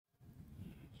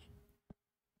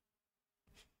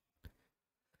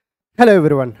Hello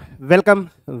everyone,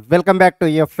 welcome back to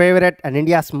your favorite and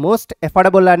India's most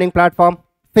affordable learning platform,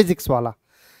 Physics Wallah.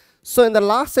 So in the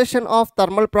last session of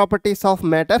thermal properties of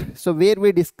matter, so where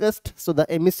we discussed the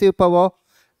emissive power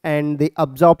and the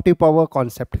absorptive power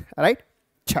concept, right?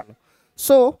 Chalo.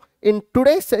 So in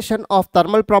today's session of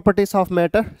thermal properties of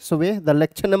matter, so the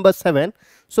lecture number 7,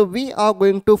 so we are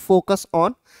going to focus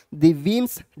on the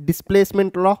Wien's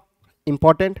displacement law,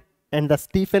 important, and the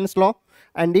Stefans law,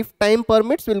 and if time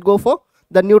permits we'll go for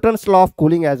the Newton's law of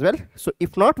cooling as well. So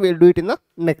if not, we'll do it in the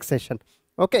next session.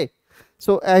 Okay,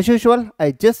 so as usual,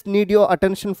 I just need your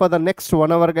attention for the next 1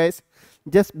 hour, guys.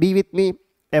 Just be with me,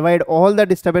 avoid all the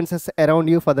disturbances around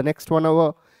you for the next 1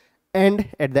 hour, and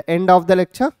at the end of the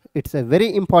lecture it's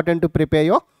very important to prepare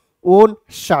your own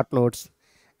short notes,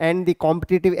 and the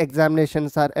competitive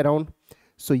examinations are around,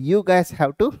 so you guys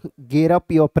have to gear up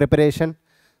your preparation.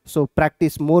 So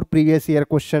practice more previous year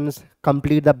questions,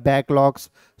 complete the backlogs,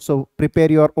 so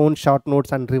prepare your own short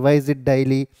notes and revise it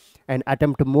daily and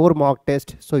attempt more mock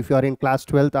tests. So if you are in class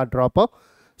 12th or dropper,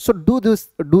 so do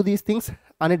these things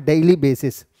on a daily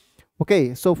basis.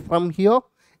 Okay, so from here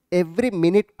every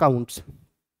minute counts.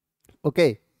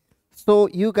 Okay, so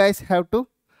you guys have to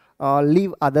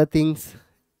leave other things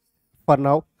for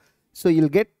now, so you'll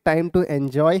get time to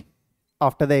enjoy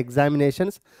after the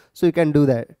examinations, so you can do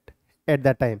that at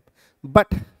that time.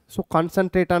 But so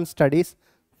concentrate on studies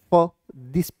for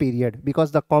this period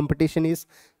because the competition is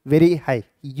very high,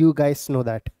 you guys know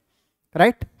that,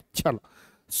 right? Chalo.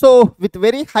 So with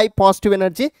very high positive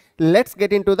energy, let's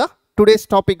get into the today's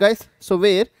topic, guys. So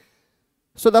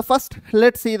the first,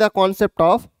 let's see the concept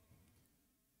of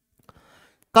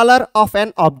color of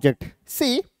an object.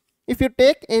 See, if you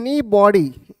take any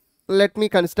body, let me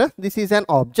consider this is an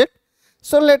object.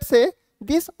 So let's say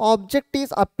this object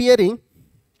is appearing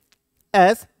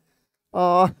as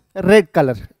red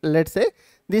color. Let's say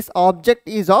this object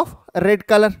is of red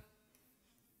color.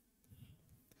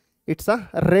 It's a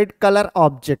red color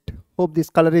object. Hope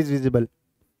this color is visible.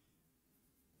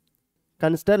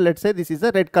 Consider, let's say this is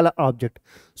a red color object.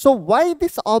 So why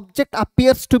this object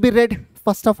appears to be red?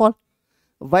 First of all,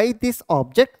 why this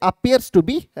object appears to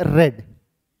be red?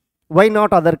 Why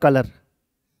not other color?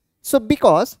 So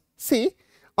because see,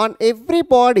 on every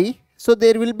body, so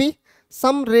there will be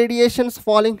some radiations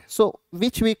falling, so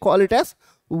which we call it as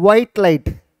white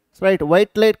light, right?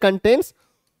 White light contains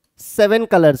 7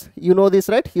 colors. You know this,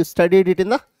 right? You studied it in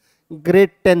the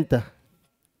grade 10th.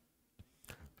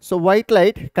 So white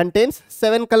light contains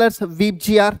 7 colors,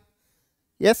 VGR.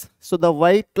 Yes, so the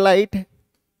white light,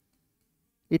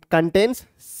 it contains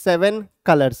 7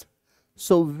 colors,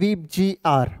 so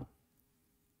VGR.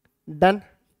 Done.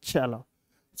 Chalo.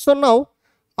 So now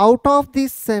out of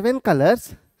these 7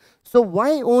 colors, so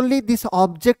why only this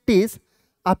object is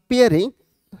appearing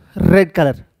red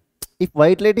color? If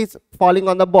white light is falling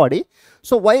on the body,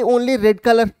 so why only red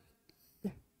color?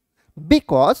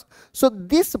 Because so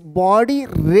this body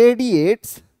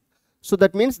radiates, so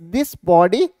that means this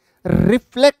body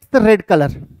reflects the red color.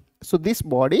 So this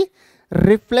body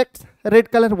reflects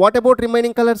red color. What about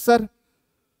remaining colors, sir?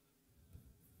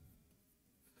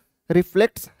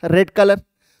 Reflects red color.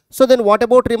 So then what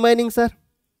about remaining, sir?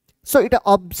 So it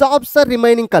absorbs the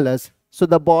remaining colors. So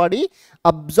the body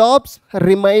absorbs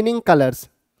remaining colors.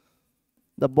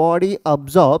 The body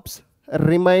absorbs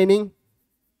remaining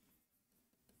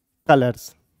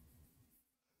colors.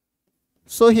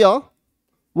 So here,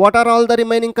 what are all the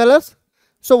remaining colors?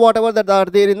 So whatever that are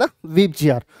there in the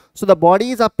VGR. So the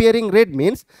body is appearing red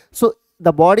means, so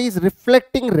the body is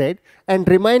reflecting red, and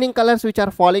remaining colors which are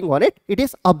falling on it, it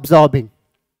is absorbing.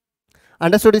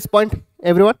 Understood this point,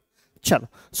 everyone? Chalo.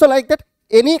 So like that,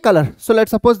 any color. So let's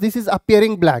suppose this is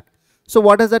appearing black. So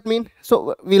what does that mean?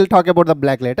 So we'll talk about the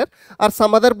black later. Or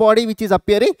some other body which is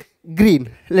appearing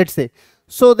green, let's say.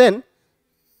 So then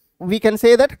we can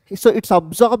say that, so it's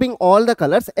absorbing all the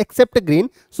colors except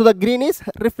green. So the green is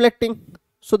reflecting.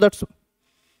 So that's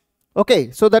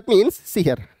okay. So that means, see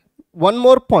here, one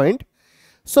more point.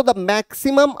 So the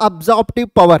maximum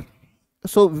absorptive power.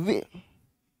 So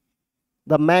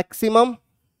the maximum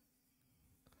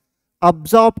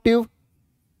absorptive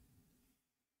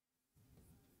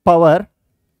power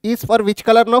is for which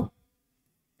color now?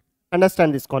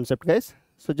 Understand this concept, guys.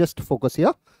 So just focus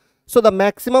here. So the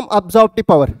maximum absorptive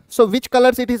power. So which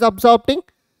colors it is absorbing?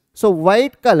 So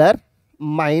white color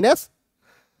minus.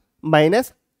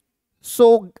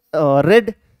 So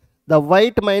red, the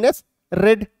white minus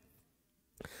red.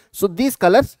 So these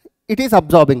colors it is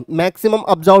absorbing. Maximum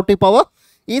absorptive power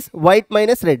is white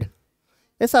minus red.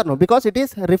 Yes or no? Because it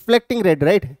is reflecting red,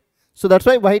 right? So that's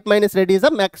why white minus red is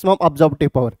a maximum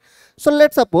absorptive power. So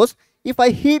let's suppose if I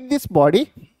heat this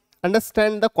body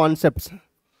understand the concepts.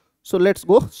 So let's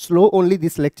go slow only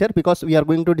this lecture, because we are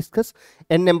going to discuss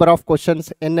n number of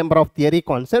questions, n number of theory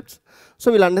concepts.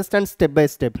 So we'll understand step by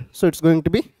step. So it's going to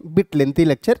be bit lengthy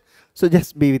lecture. So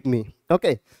just be with me.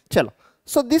 Okay. Chalo.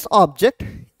 So this object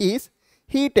is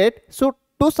heated so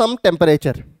to some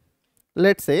temperature.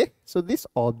 Let's say, so this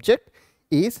object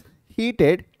is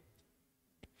heated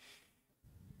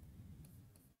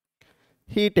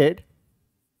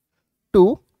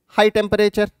to high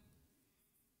temperature.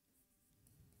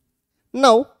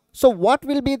 Now, so what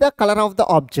will be the color of the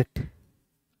object?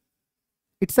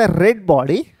 It's a red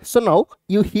body. So now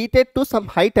you heat it to some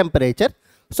high temperature.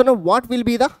 So now what will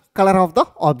be the color of the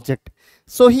object?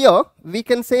 So here we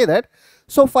can say that,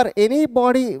 so for any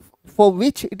body for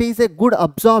which it is a good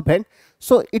absorbent,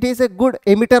 so it is a good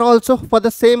emitter also for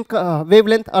the same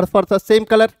wavelength or for the same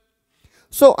color.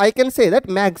 So I can say that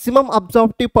maximum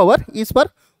absorptive power is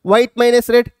for white minus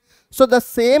red. So the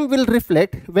same will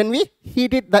reflect when we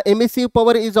heat it. The emissive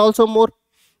power is also more.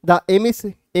 The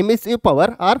emissive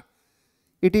power, or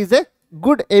it is a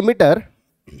good emitter.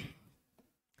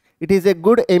 It is a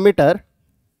good emitter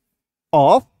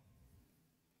of,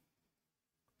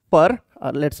 for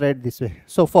let's write this way.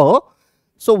 So for,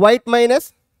 so white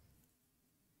minus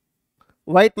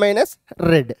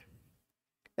red.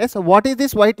 Yes, what is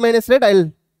this white minus red?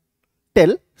 I'll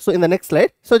tell. So in the next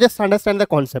slide. So just understand the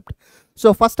concept.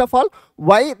 So first of all,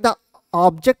 why the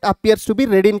object appears to be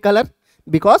red in color?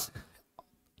 Because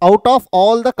out of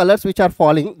all the colors which are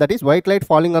falling, that is white light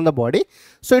falling on the body,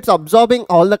 so it's absorbing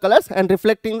all the colors and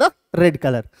reflecting the red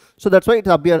color. So that's why it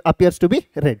appears to be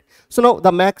red. So now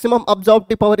the maximum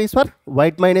absorptive power is for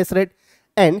white minus red.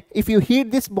 And if you heat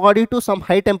this body to some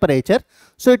high temperature,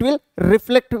 so it will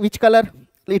reflect which color?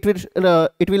 It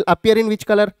will appear in which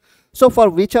color? So for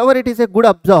whichever it is a good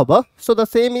absorber, so the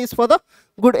same is for the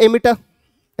good emitter.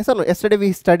 Yes or no? Yesterday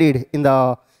we studied in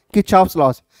the Kirchhoff's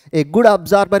laws. A good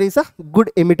absorber is a good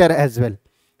emitter as well,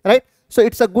 right? So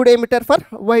it's a good emitter for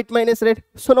white minus red.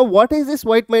 So now what is this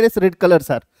white minus red color,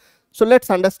 sir? So let's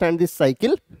understand this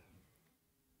cycle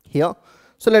here.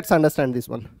 So let's understand this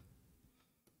one.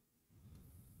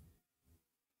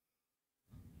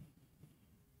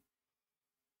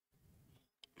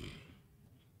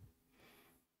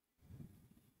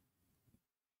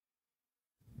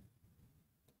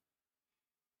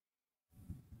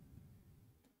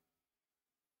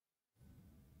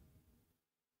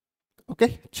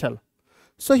 Okay, chalo.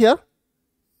 So here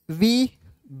V,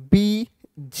 B,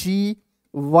 G,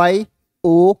 Y,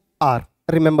 O, R.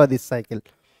 Remember this cycle.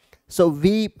 So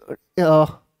V,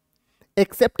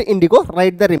 except indigo,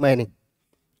 write the remaining.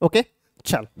 Okay,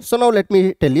 chalo. So now let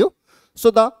me tell you. So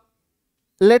the,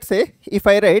 let's say if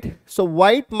I write, so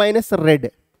white minus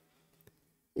red.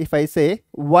 If I say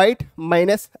white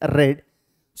minus red.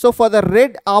 So for the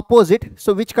red opposite,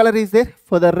 so which color is there?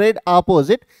 For the red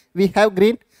opposite, we have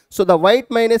green. So the white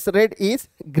minus red is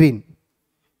green.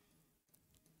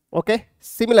 Okay.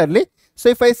 Similarly, so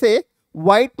if I say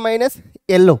white minus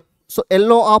yellow, so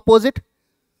yellow opposite,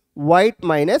 white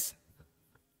minus,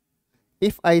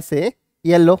 if I say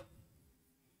yellow,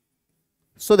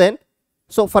 so then,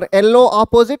 so for yellow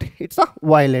opposite, it's a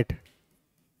violet.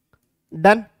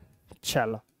 Done.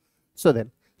 Chalo. So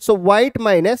then, so white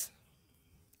minus,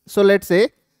 so let's say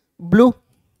blue,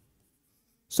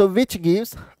 so which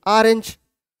gives orange.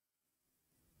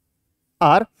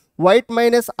 Or white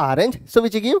minus orange, so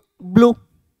which give blue.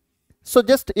 So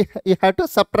just you have to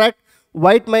subtract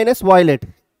white minus violet,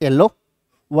 yellow,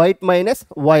 white minus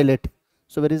violet.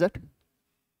 So where is that?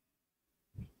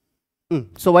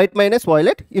 So white minus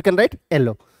violet, you can write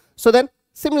yellow. So then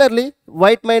similarly,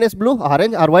 white minus blue,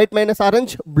 orange, or white minus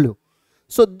orange, blue.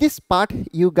 So this part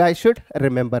you guys should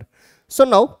remember. So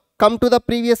now come to the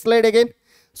previous slide again.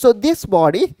 So this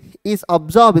body is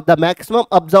absorbed, the maximum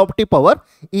absorptive power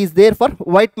is there for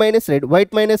white minus red.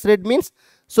 White minus red means,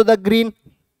 so the green.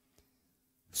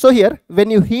 So here when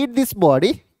you heat this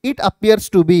body, it appears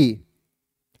to be,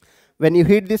 when you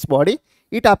heat this body,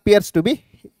 it appears to be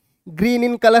green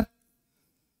in color.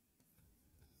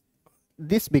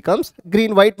 This becomes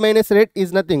green. White minus red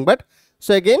is nothing but,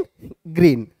 so again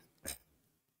green.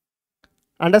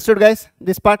 Understood guys,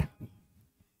 this part?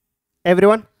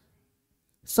 Everyone?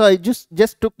 So I just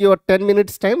took your 10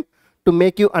 minutes time to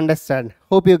make you understand.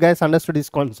 Hope you guys understood this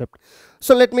concept.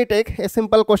 So let me take a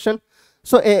simple question.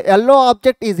 So a yellow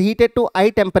object is heated to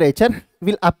high temperature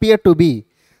will appear to be.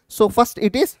 So first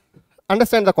it is,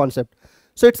 understand the concept.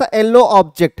 So it's a yellow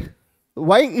object.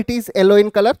 Why it is yellow in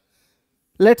color?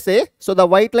 Let's say, so the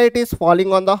white light is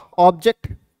falling on the object.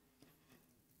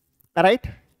 Alright,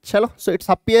 chalo. So it's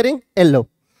appearing yellow.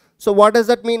 So what does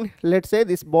that mean? Let's say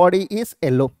this body is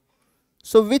yellow.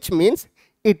 So which means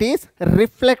it is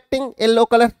reflecting yellow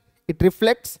color. It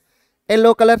reflects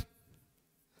yellow color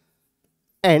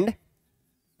and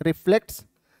reflects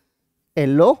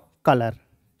yellow color.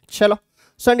 Chalo.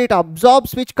 So and it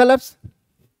absorbs which colors?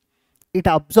 It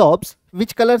absorbs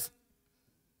which colors?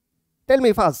 Tell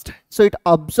me fast. So it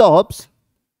absorbs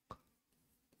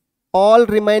all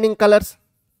remaining colors.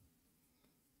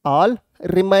 All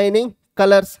remaining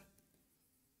colors.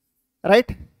 Right?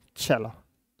 Chalo.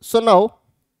 So now,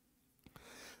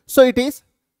 so it is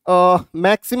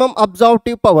maximum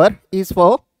absorptive power is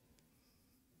for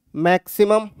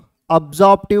maximum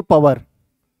absorptive power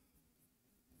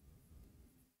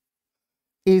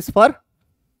is for,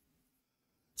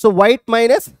 so white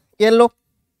minus yellow.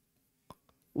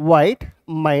 White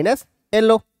minus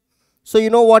yellow. So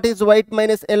you know what is white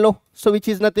minus yellow? So which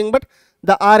is nothing but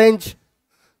the orange.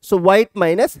 So white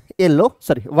minus yellow,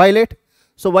 sorry, violet.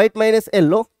 So white minus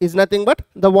yellow is nothing but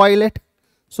the violet.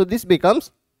 So this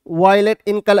becomes violet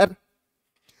in color.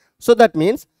 So that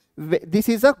means this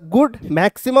is a good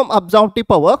maximum absorptive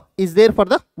power is there for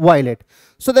the violet.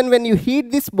 So then when you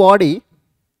heat this body,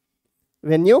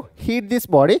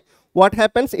 what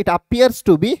happens? It appears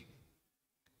to be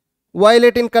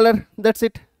violet in color. That's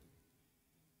it.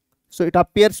 So it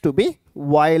appears to be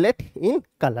violet in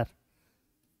color.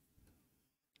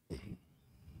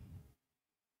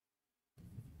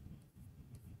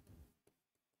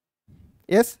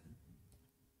 Yes.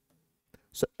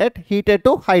 So at heated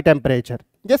to high temperature.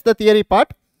 Just the theory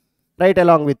part, right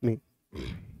along with me.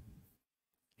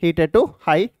 Heated to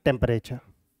high temperature.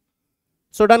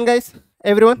 So done, guys.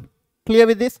 Everyone clear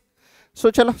with this?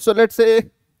 So chalo. So let's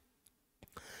say,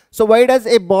 so why does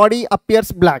a body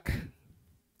appears black?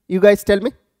 You guys tell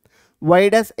me. Why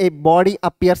does a body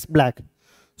appears black?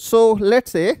 So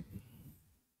let's say,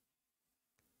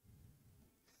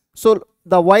 so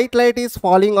the white light is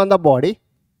falling on the body.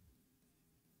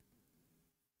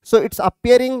 So it's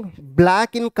appearing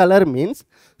black in color means,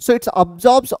 so it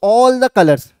absorbs all the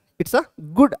colors. It's a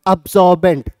good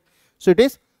absorbent. So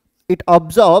it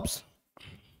absorbs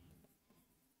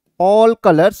all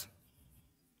colors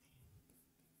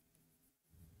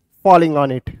falling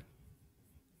on it.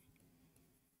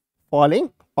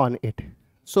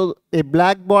 So a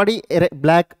black body, a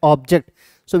black object,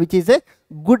 so which is a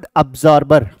good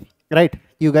absorber, right?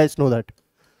 You guys know that.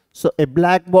 So a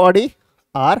black body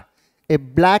or a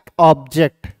black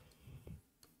object,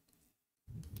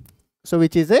 so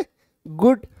which is a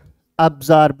good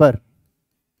absorber.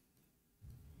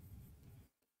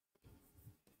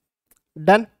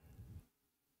 Done.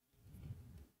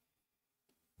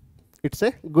 It's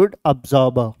a good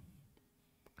absorber.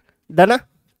 Done.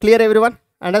 Clear, everyone?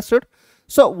 Understood?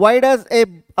 So why does a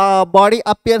body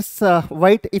appears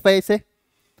white? If I say,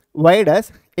 why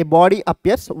does a body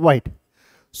appears white?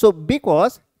 So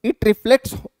because it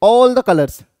reflects all the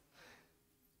colors.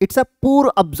 It's a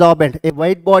poor absorbent. A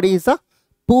white body is a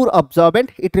poor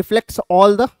absorbent. It reflects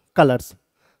all the colors.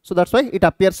 So that's why it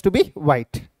appears to be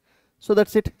white. So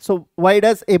that's it. So why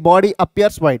does a body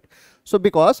appears white? So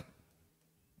because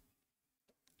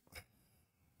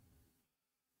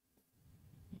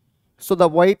so the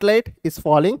white light is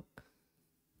falling.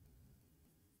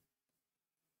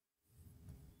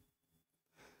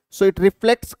 So it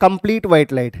reflects complete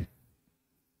white light.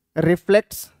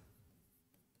 Reflects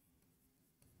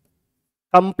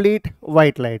complete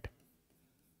white light.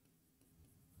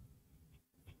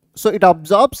 So it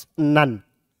absorbs none.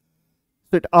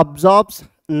 So it absorbs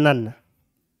none.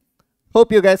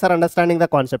 Hope you guys are understanding the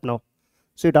concept now.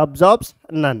 So it absorbs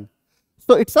none.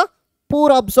 So it's a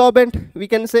poor absorbent, we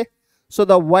can say. So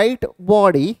the white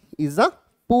body is a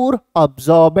poor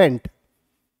absorbent.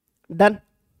 Done.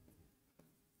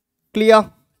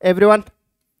 Clear, everyone?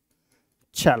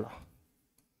 Chalo.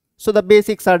 So the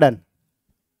basics are done.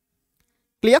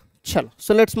 Clear? Chalo.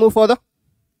 So let's move further.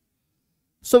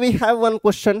 So we have one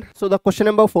question. So the question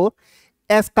number 4.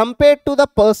 As compared to the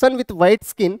person with white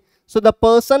skin, so the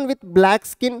person with black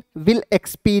skin will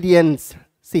experience.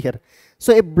 See here.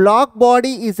 So a black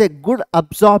body is a good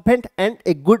absorbent and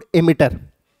a good emitter.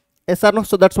 Yes or no?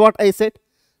 So that's what I said.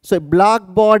 So a black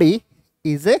body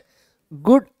is a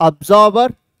good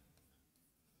absorber.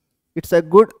 It's a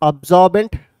good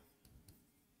absorbent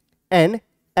and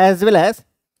as well as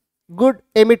good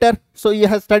emitter. So you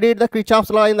have studied the Kirchhoff's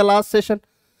law in the last session.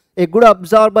 A good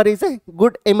absorber is a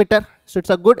good emitter. So it's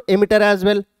a good emitter as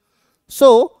well.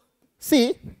 So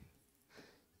see,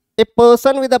 a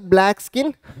person with a black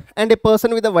skin and a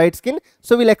person with a white skin,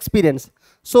 so will experience.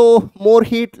 So more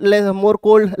heat, more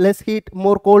cold, less heat,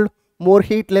 more cold, more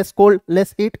heat, less cold,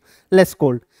 less heat, less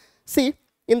cold. See,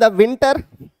 in the winter,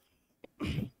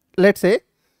 let's say,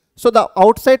 So the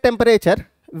outside temperature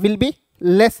will be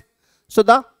less. So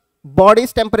the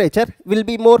body's temperature will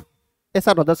be more. Yes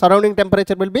or no? The surrounding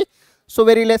temperature will be so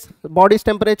very less. Body's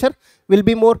temperature will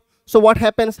be more. So what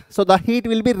happens? So the heat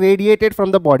will be radiated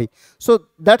from the body. So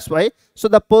that's why. So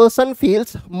the person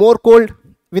feels more cold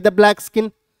with the black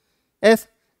skin. Yes.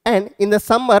 And in the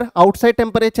summer, outside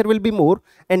temperature will be more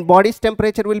and body's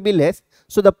temperature will be less.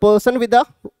 So the person with the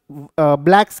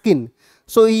black skin,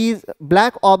 so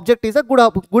black object is a good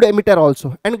emitter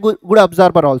also and good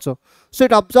absorber also. So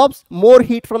it absorbs more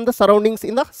heat from the surroundings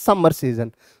in the summer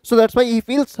season. So that's why he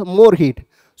feels more heat.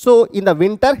 So in the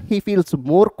winter he feels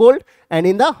more cold and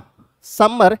in the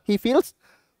summer he feels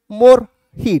more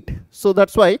heat. So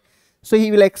that's why. So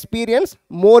he will experience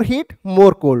more heat,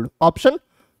 more cold. Option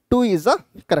 2 is the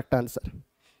correct answer.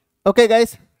 Okay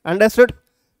guys, understood?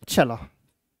 Chalo.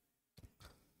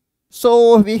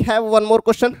 So we have one more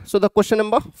question. So the question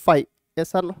number 5.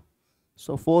 Yes or no?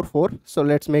 So 4. So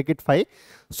let's make it 5.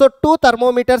 So two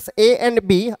thermometers A and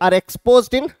B are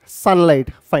exposed in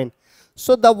sunlight. Fine.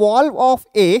 So the valve of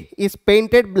A is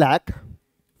painted black.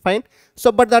 Fine.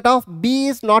 So but that of B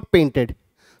is not painted.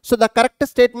 So the correct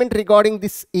statement regarding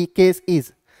this case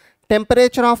is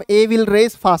temperature of A will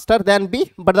rise faster than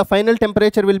B, but the final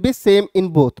temperature will be same in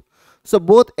both. So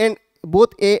both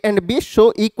A and B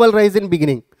show equal rise in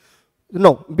beginning.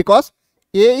 No, because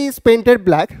A is painted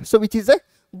black, so which is a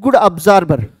good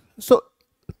absorber. So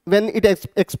when it is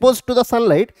exposed to the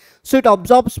sunlight, so it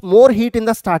absorbs more heat in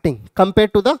the starting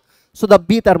compared to the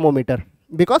B thermometer,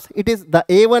 because it is the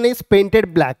A1 is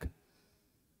painted black.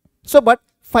 So but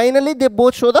finally they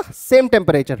both show the same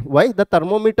temperature. Why? The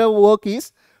thermometer work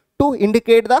is to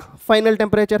indicate the final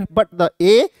temperature, but the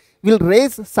A will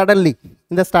rise suddenly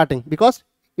in the starting because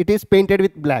it is painted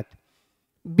with black.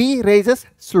 B rises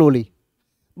slowly,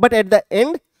 but at the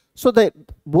end, so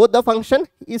both the function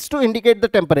is to indicate the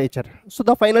temperature. So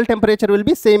the final temperature will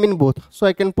be same in both. So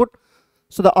I can put,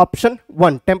 so the option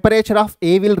 1, temperature of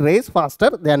A will rise faster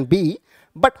than B,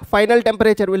 but final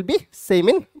temperature will be same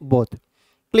in both.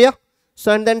 Clear?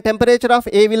 So and then temperature of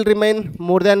A will remain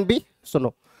more than B. So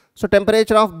no. So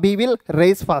temperature of B will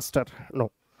rise faster. No.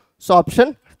 So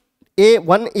option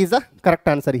A1 is the correct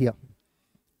answer here.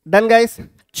 Done guys?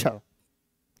 Ciao.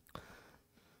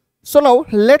 So now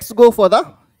let's go for the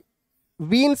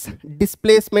Wien's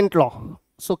displacement law.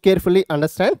 So carefully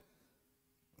understand.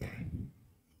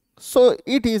 So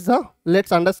it is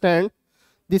let's understand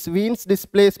this Wien's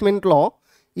displacement law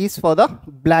is for the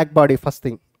black body first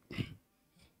thing.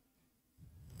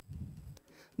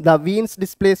 The Wien's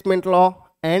displacement law,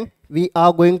 and we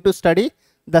are going to study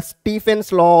the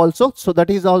Stefans law also. So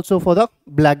that is also for the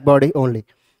black body only.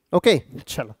 Okay,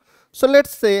 chalo. So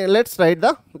let's write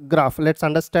the graph. Let's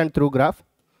understand through graph.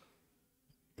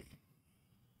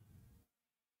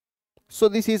 So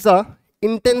this is a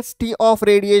intensity of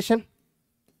radiation.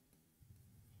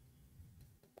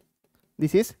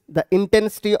 This is the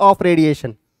intensity of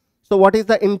radiation. So what is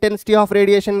the intensity of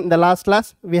radiation? In the last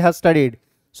class we have studied.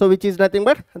 So which is nothing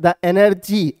but the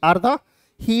energy or the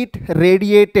heat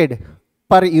radiated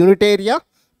per unit area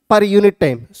per unit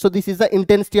time. So this is the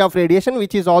intensity of radiation,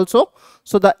 which is also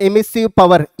so the emissive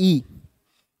power E,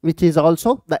 which is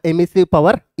also the emissive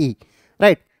power E,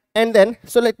 right? And then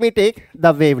so let me take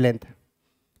the wavelength.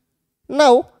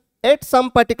 Now at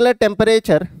some particular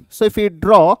temperature, so if we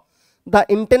draw the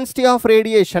intensity of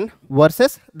radiation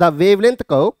versus the wavelength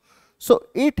curve, so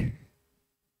it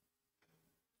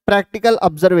practical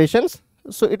observations,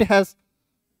 so it has,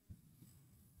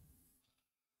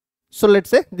 so let's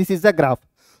say this is the graph.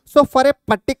 So for a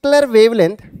particular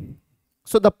wavelength,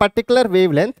 so the particular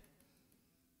wavelength,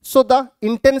 so the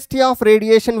intensity of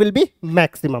radiation will be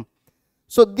maximum.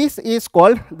 So this is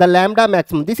called the lambda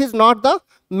maximum. This is not the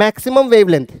maximum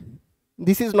wavelength.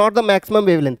 This is not the maximum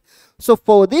wavelength. So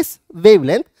for this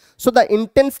wavelength, so the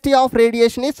intensity of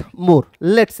radiation is more.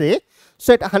 Let's say,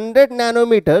 so at 100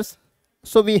 nanometers,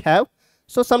 so we have,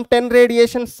 so some 10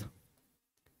 radiations,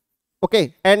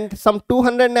 okay, and some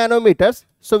 200 nanometers,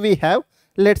 so we have,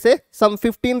 let's say some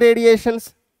 15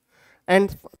 radiations,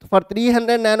 and for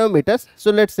 300 nanometers, so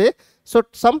let's say, so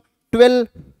some 12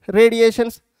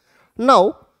 radiations.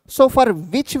 Now, so for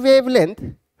which wavelength,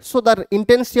 so the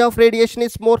intensity of radiation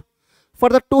is more? For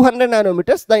the 200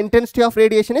 nanometers, the intensity of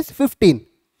radiation is 15.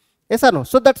 Yes or no?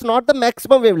 So that's not the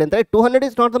maximum wavelength, right? 200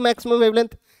 is not the maximum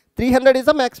wavelength. 300 is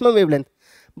the maximum wavelength.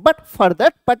 But for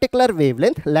that particular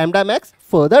wavelength, lambda max,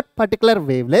 for that particular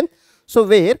wavelength, so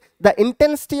where the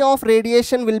intensity of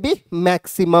radiation will be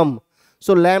maximum.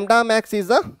 So lambda max is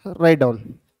a write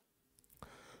down.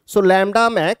 So lambda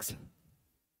max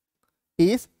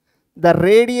is the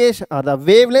radiation or the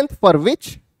wavelength for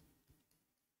which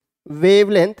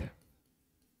wavelength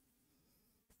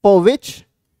for which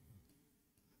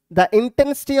the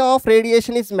intensity of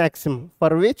radiation is maximum,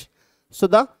 for which, so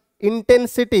the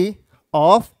intensity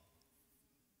of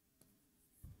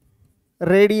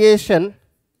radiation,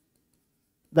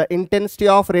 the intensity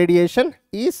of radiation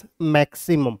is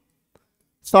maximum.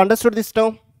 So understood this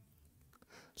now?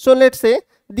 So let's say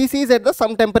this is at the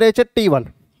some temperature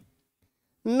T1.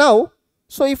 Now,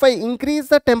 so if I increase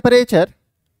the temperature,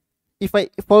 if I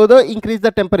further increase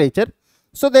the temperature,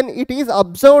 so then it is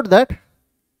observed that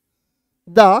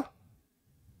the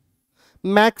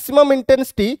maximum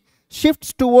intensity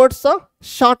shifts towards a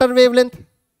shorter wavelength.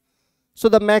 So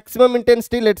the maximum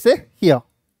intensity, let's say here.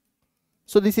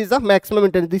 So this is the maximum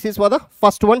intensity. This is for the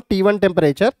first one, T1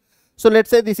 temperature. So let's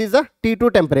say this is a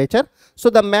T2 temperature. So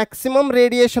the maximum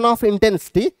radiation of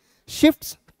intensity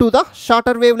shifts to the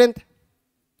shorter wavelength.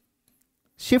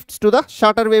 Shifts to the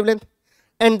shorter wavelength.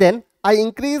 And then I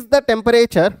increase the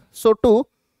temperature, so to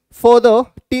further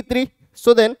T3.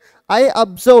 So then I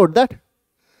observed that,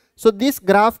 so this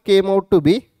graph came out to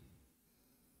be,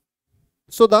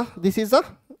 so this is a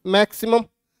maximum,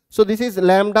 so this is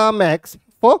lambda max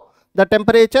for the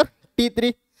temperature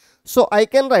T3. So I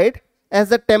can write, as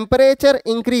the temperature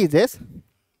increases,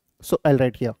 so I'll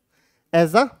write here,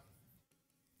 as the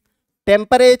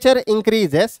temperature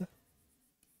increases,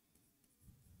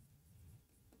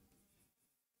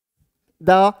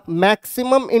 the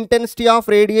maximum intensity of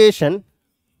radiation,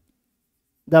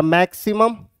 the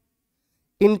maximum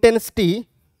intensity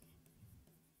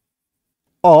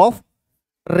of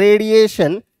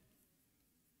radiation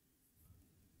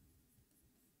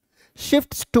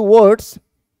shifts towards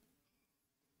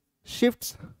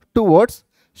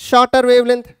shorter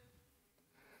wavelength,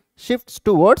 shifts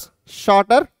towards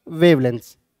shorter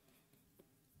wavelengths.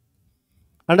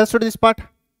 Understood this part,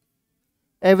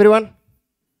 everyone?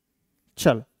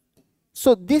 Chal.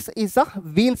 So this is a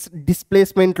Wiens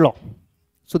displacement law.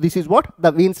 So this is what?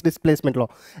 The Wiens displacement law.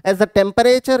 As the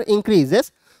temperature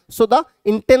increases, so the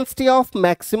intensity of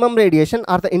maximum radiation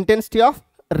or the intensity of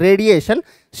radiation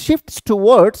shifts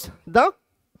towards the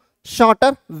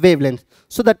shorter wavelength.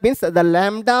 So that means the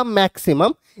lambda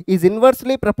maximum is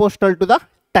inversely proportional to the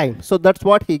time. So that's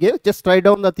what he gave. Just write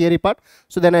down the theory part.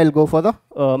 So then I'll go for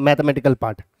the mathematical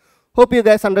part. Hope you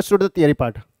guys understood the theory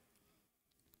part.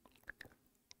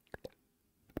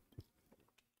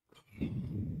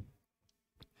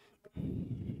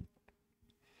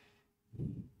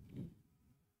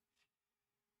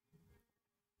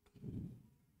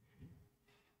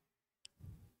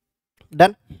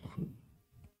 Done?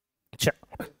 Sure.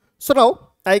 So now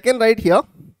I can write here.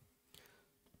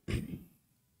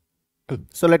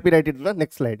 So let me write it in the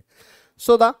next slide.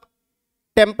 So the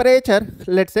temperature,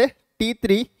 let's say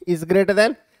T3 is greater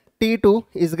than T2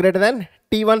 is greater than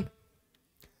T1.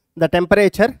 The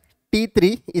temperature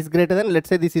T3 is greater than, let's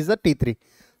say this is the T3.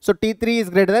 So T3 is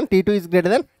greater than, T2 is greater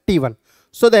than T1.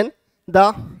 So then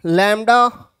the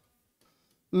lambda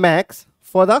max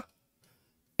for the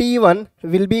T1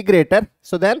 will be greater.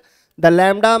 So then the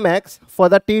lambda max for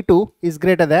the T2 is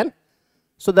greater than,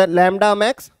 so the lambda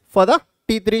max for the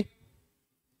T3.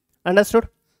 Understood?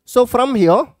 So from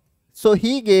here, so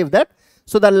he gave that,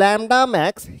 so the lambda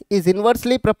max is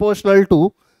inversely proportional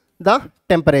to the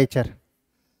temperature.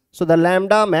 So the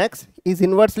lambda max is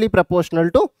inversely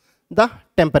proportional to the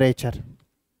temperature.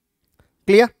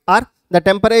 Clear? Or the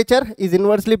temperature is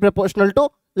inversely proportional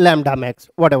to lambda max,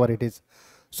 whatever it is.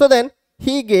 So then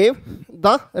he gave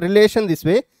the relation this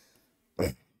way.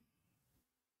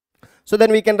 So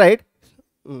then we can write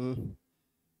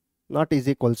not is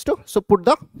equals to, so put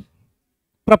the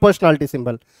proportionality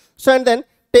symbol. So and then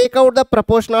take out the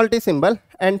proportionality symbol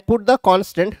and put the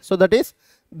constant, so that is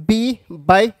B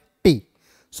by T.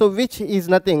 So which is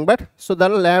nothing but, so the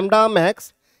lambda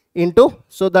max into,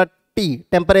 so the T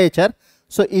temperature,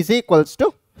 so is equals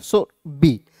to, so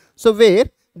B. So where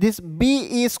this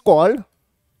B is called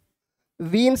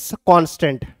Wiens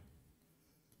constant.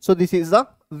 So this is the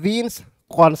Wiens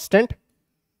constant.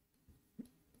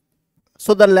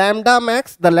 So the lambda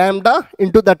max, the lambda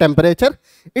into the temperature,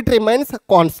 it remains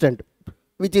constant,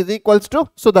 which is equals to,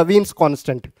 so the Wiens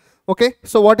constant. Okay,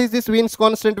 so what is this Wiens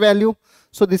constant value?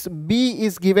 So this B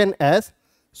is given as,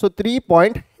 so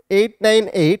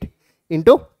 3.898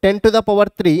 into 10 to the power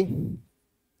 3.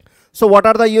 So what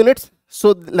are the units?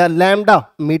 So lambda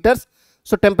meters,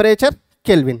 so temperature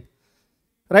Kelvin,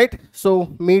 right?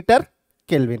 So meter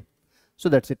Kelvin. So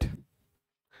that's it.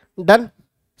 Done.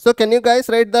 So can you guys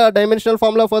write the dimensional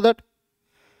formula for that?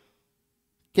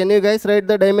 Can you guys write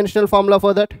the dimensional formula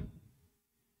for that?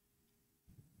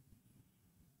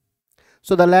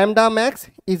 So the lambda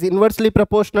max is inversely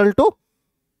proportional to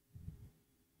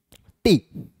T,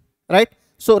 right?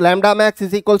 So lambda max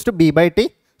is equals to B by T.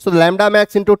 So the lambda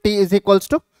max into T is equals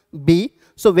to B.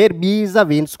 So where B is the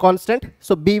Wiens constant.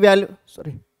 So B value,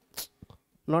 sorry,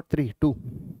 not 3, 2.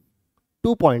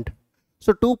 2 point.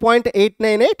 So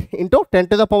 2.898 into 10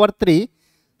 to the power 3.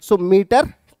 So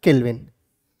meter Kelvin.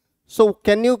 So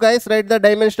can you guys write the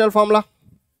dimensional formula?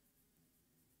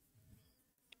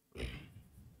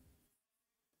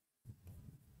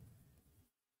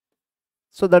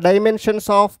 So the dimensions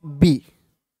of B.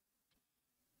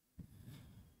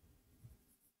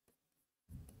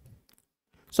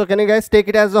 So can you guys take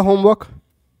it as a homework?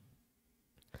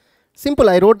 Simple,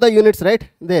 I wrote the units right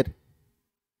there.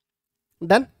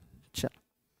 Done?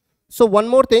 So one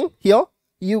more thing here,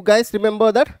 you guys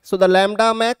remember that. So the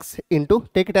lambda max into,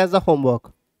 take it as a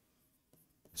homework.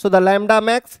 So the lambda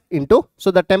max into,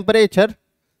 so the temperature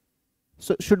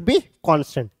so should be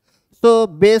constant. So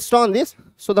based on this,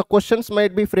 so the questions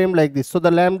might be framed like this. So the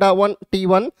lambda 1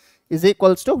 T1 is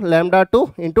equals to lambda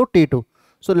 2 into T2.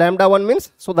 So lambda 1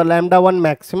 means, so the lambda 1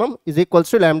 maximum is equals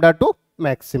to lambda 2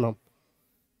 maximum.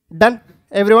 Done,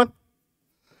 everyone?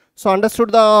 So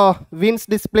understood the Wiens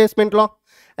displacement law.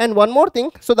 And one more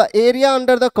thing, so the area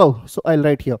under the curve, so I'll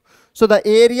write here. So the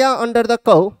area under the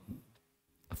curve,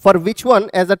 for which one,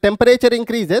 as the temperature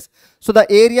increases, so the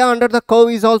area under the curve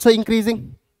is also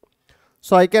increasing.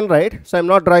 So I can write, so I'm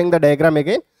not drawing the diagram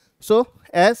again. So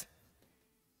as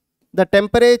the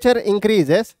temperature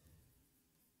increases,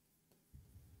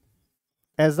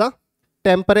 as the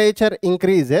temperature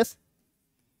increases,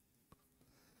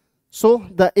 so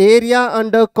the area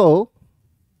under curve,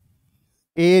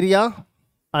 area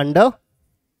under,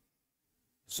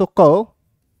 so curve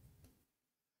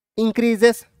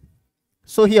increases.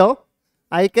 So here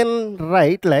I can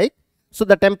write like, so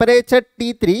the temperature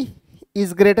T3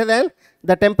 is greater than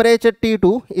the temperature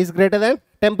T2 is greater than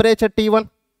temperature T1.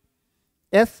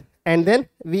 Yes, and then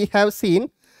we have seen,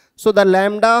 so the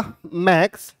lambda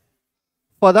max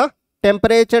for the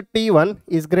temperature T1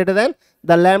 is greater than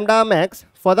the lambda max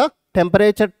for the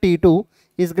temperature T2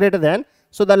 is greater than,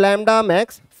 so the lambda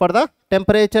max for the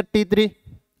temperature T3,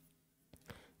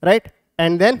 right?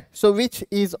 And then, so which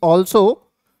is also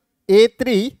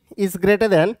A3 is greater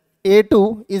than,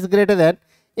 A2 is greater than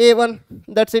A1.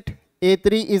 That's it.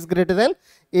 A3 is greater than,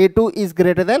 A2 is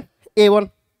greater than A1.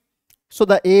 So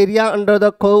the area under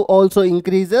the curve also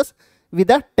increases with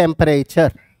the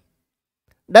temperature.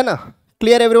 Done?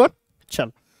 Clear, everyone?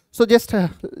 Chal. So just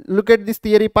look at this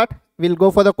theory part. We'll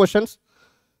go for the questions.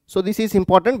 So this is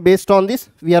important. Based on this,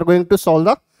 we are going to solve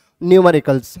the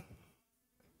numericals.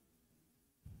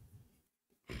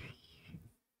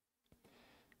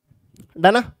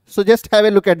 Done? So just have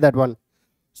a look at that one.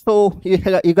 So you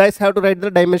guys have to write the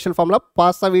dimensional formula.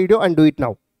 Pause the video and do it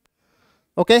now.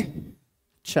 Okay?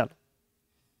 Chalo.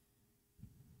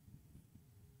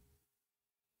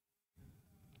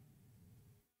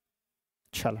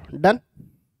 Chalo. Done?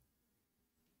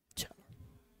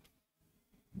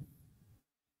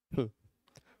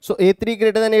 So A3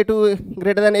 greater than A2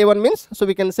 greater than A1 means, so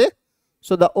we can say,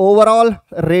 so the overall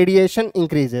radiation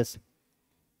increases.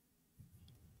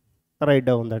 Write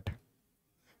down that.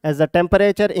 As the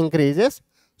temperature increases,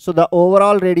 so the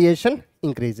overall radiation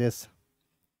increases.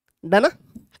 Done?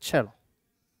 Chalo.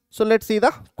 So let's see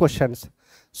the questions.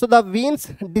 So the Wiens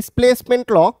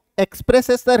displacement law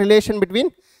expresses the relation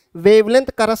between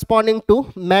wavelength corresponding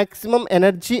to maximum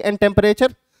energy and temperature.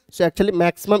 So actually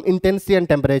maximum intensity and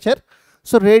temperature.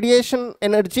 So radiation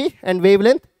energy and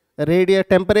wavelength,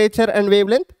 temperature and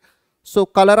wavelength. So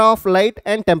color of light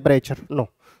and temperature. No.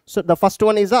 So the first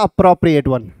one is the appropriate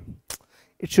one.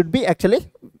 It should be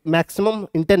actually maximum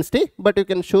intensity, but you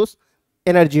can choose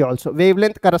energy also.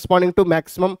 Wavelength corresponding to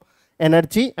maximum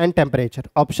energy and temperature.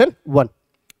 Option 1.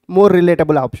 More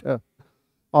relatable option.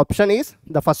 Option is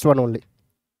the first one only.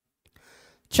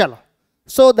 Chalo.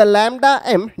 So the lambda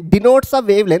m denotes a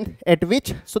wavelength at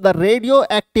which, so the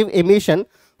radioactive emission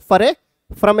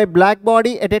from a black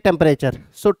body at a temperature.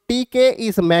 So Tk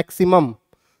is maximum.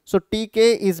 So Tk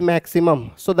is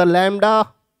maximum. So the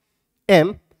lambda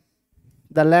m,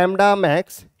 the lambda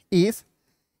max is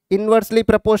inversely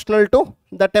proportional to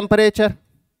the temperature.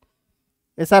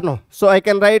 Yes or no? So I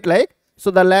can write like,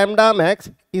 so the lambda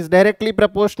max is directly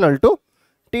proportional to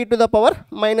T to the power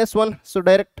minus 1. So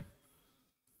direct.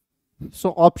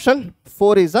 So option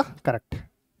 4 is the correct.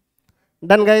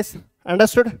 Done, guys?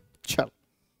 Understood? Chal.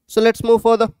 So let's move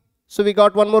further. So we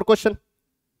got one more question.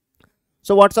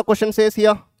 So what's the question says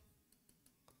here?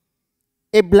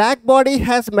 A black body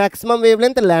has maximum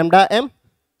wavelength lambda m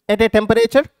at a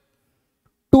temperature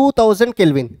 2000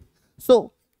 Kelvin.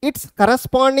 So its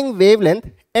corresponding wavelength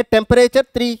at temperature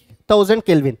 3000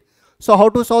 Kelvin. So how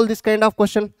to solve this kind of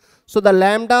question? So the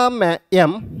lambda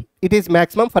m, it is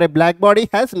maximum for a black body,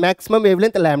 has maximum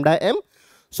wavelength lambda m.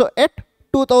 So at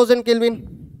 2000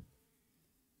 Kelvin.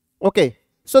 Okay.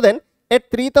 So then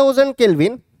at 3000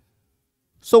 Kelvin,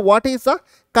 so what is the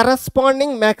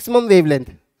corresponding maximum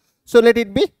wavelength? So let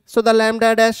it be, so the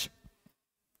lambda dash.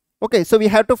 Okay, so we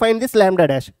have to find this lambda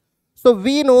dash. So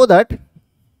we know that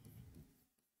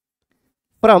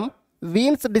from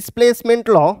Wien's displacement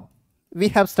law we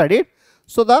have studied,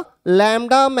 so the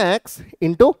lambda max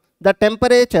into the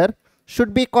temperature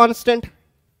should be constant,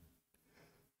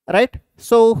 right?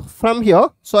 So from here,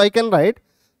 so I can write,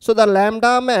 so the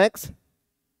lambda max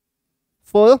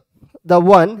for the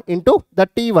 1 into the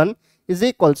T1 is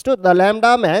equals to the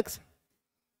lambda max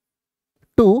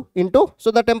 2 into,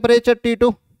 so the temperature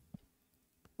T2.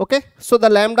 Okay, so the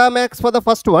lambda max for the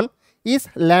first one is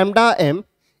lambda m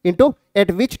into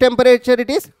at which temperature it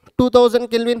is 2000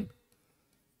 Kelvin,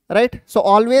 right? So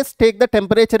always take the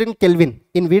temperature in Kelvin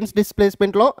in Wien's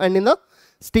displacement law and in the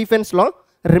Stefans law.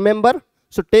 Remember,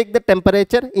 so take the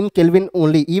temperature in Kelvin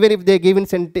only, even if they give in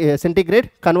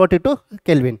centigrade, convert it to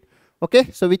Kelvin.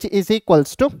 Okay, so which is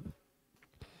equals to,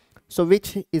 so I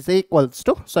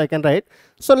can write,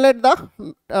 so let the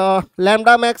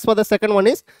lambda max for the second one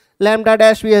is lambda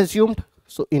dash we assumed,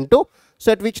 so into,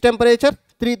 so at which temperature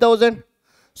 3000.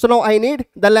 So now I need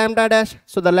the lambda dash,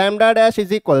 so the lambda dash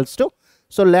is equals to,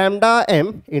 so lambda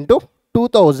m into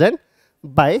 2000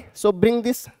 by, so bring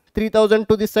this 3000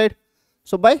 to this side,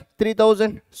 so by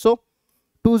 3000, so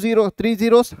 3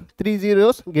 zeros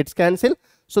gets cancelled,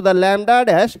 so the lambda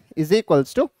dash is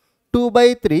equals to 2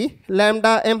 by 3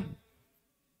 lambda m.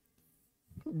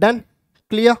 Done?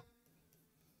 Clear?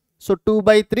 So 2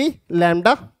 by 3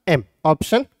 lambda m.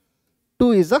 Option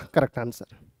 2 is the correct answer.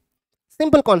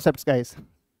 Simple concepts, guys.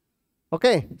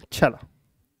 Okay, chalo.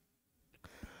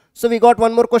 So we got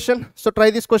one more question. So try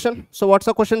this question. So what's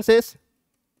the question says?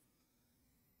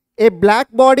 A black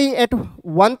body at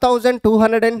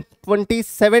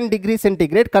 1227 degrees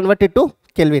centigrade converted to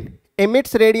Kelvin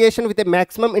emits radiation with a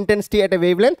maximum intensity at a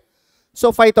wavelength,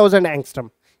 so 5000 angstrom.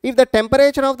 If the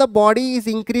temperature of the body is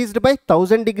increased by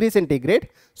 1000 degrees centigrade,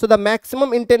 so the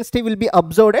maximum intensity will be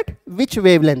absorbed at which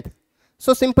wavelength?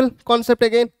 So simple concept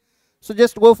again. So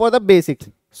just go for the basics.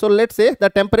 So let's say the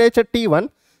temperature T1,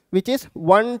 which is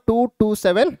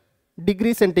 1227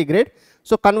 degrees centigrade.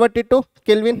 So convert it to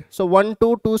Kelvin. So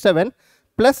 1227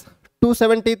 plus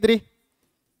 273,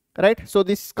 right? So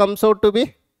this comes out to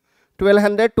be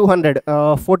 1200, 200,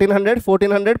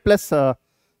 1400 plus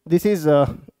this is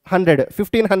 100,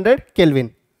 1500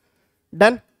 Kelvin.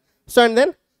 Done? So and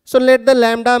then, so let the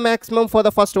lambda maximum for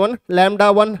the first one,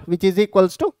 lambda 1, which is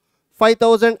equals to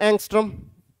 5000 angstrom,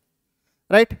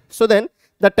 right? So then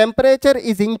the temperature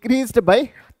is increased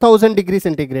by 1000 degrees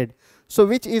centigrade. So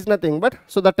which is nothing but,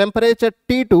 so the temperature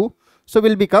T2, so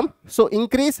will become, so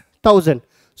increase 1000.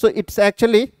 So it's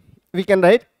actually, we can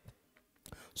write,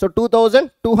 so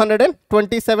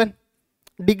 2227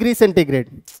 degrees centigrade.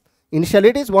 Initially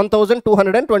it is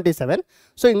 1227.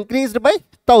 So increased by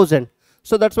 1000.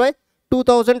 So that's why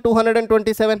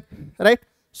 2227, right?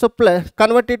 So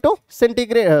convert it to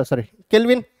centigrade,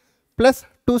 Kelvin plus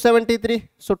 273.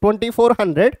 So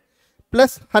 2400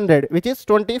 plus 100, which is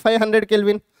 2500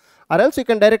 Kelvin. Or else you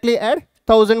can directly add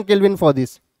 1000 Kelvin for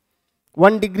this.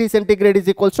 1 degree centigrade is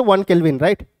equals to 1 Kelvin,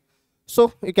 right?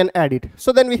 So you can add it.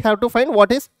 So then we have to find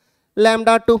what is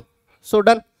lambda 2. So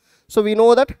done. So we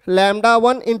know that lambda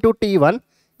 1 into T1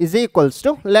 is equals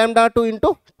to lambda 2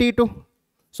 into T2.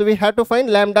 So we have to find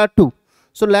lambda 2.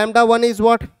 So lambda 1 is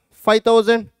what?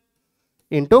 5000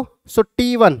 into, so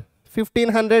T1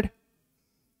 1500,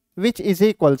 which is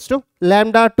equals to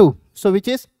lambda 2. So which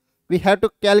is, we have to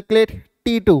calculate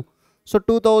T2. So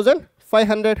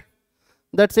 2500.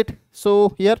 That's it. So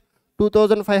here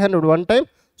 2500 one time.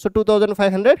 So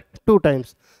 2500 two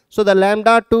times. So the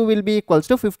lambda 2 will be equals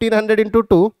to 1500 into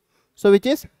 2. So which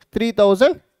is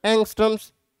 3000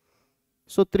 angstroms.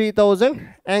 So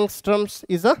 3000 angstroms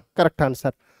is the correct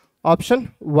answer.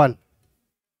 Option 1.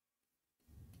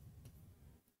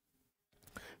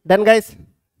 Done, guys?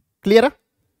 Clear?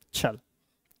 Chal.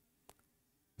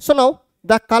 So now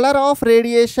the color of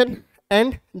radiation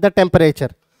and the temperature.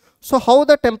 So how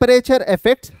the temperature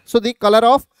affects, so the color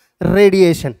of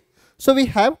radiation. So we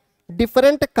have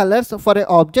different colors for an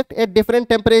object at different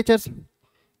temperatures.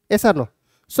 Yes or no?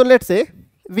 So let's say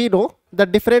we know the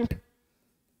different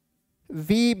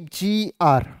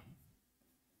VGR.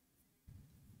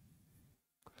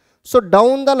 So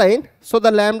down the line, so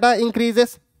the lambda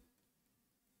increases.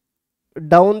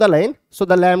 Down the line, so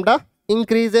the lambda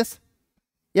increases.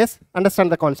 Yes,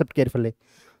 understand the concept carefully.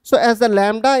 So as the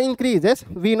lambda increases,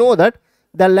 we know that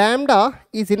the lambda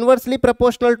is inversely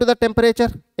proportional to the temperature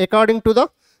according to the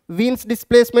Wiens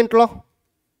displacement law.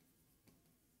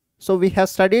 So we have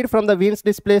studied from the Wiens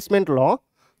displacement law.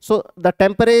 So the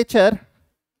temperature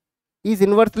is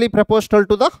inversely proportional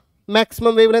to the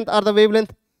maximum wavelength or the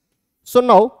wavelength. So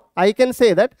now I can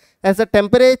say that as the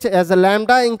temperature, as the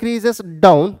lambda increases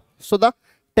down, so the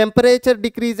temperature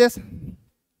decreases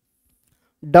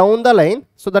down the line.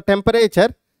 So the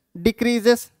temperature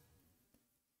decreases,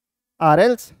 or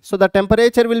else so the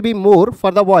temperature will be more for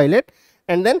the violet,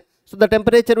 and then so the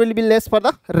temperature will be less for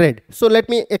the red. So let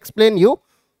me explain you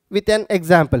with an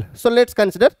example. So let's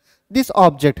consider this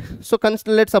object. So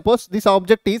let's suppose this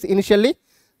object is initially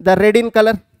the red in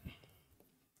color.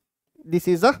 This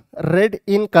is a red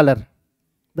in color,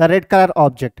 the red color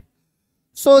object.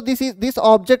 So this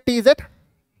object is at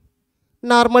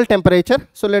normal temperature.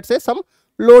 So let's say some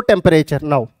low temperature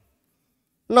now.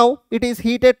 Now it is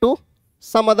heated to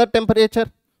some other temperature.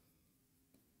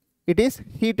 It is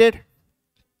heated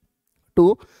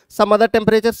to some other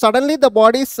temperature. Suddenly the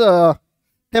body's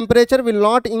temperature will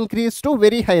not increase to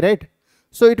very high, right?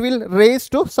 So it will raise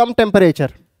to some temperature.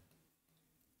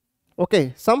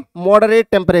 Okay, some moderate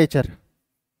temperature.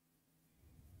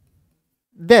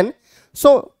 Then,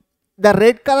 so the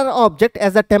red color object,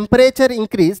 as the temperature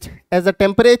increased,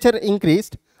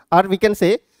 or we can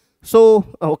say, so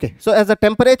okay, so as the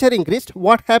temperature increased,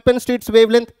 what happens to its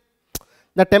wavelength?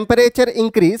 The temperature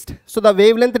increased, so the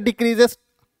wavelength decreases.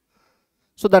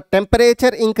 So the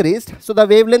temperature increased, so the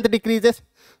wavelength decreases.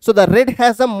 So the red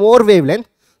has a more wavelength.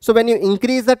 So when you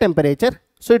increase the temperature,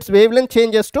 so its wavelength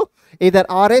changes to either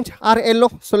orange or yellow.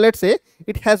 So let's say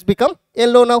it has become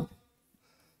yellow now.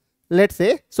 Let's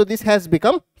say, so this has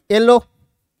become yellow.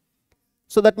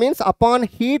 So that means upon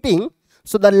heating,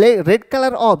 so the red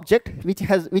color object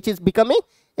which is becoming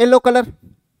yellow color.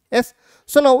 Yes.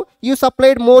 So now you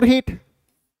supplied more heat.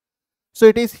 So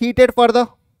it is heated further.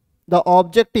 The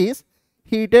object is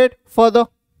heated further.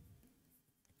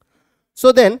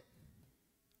 So then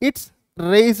it's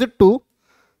raised to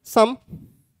some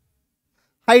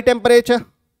high temperature.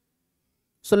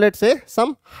 So let's say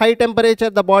some high temperature,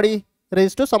 the body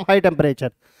raised to some high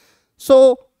temperature.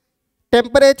 So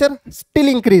temperature still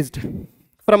increased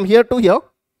from here to here.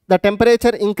 The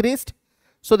temperature increased.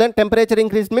 So then temperature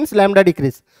increased means lambda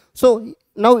decrease. So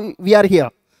now we are here.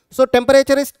 So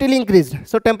temperature is still increased.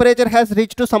 So temperature has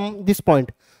reached to this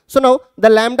point. So now the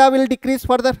lambda will decrease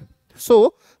further.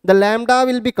 So the lambda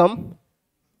will become,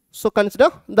 so consider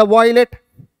the violet.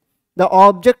 The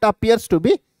object appears to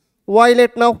be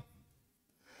violet now.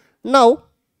 Now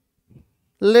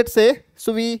let's say,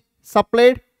 so we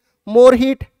supplied more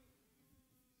heat,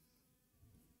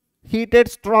 heated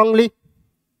strongly.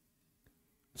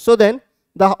 So then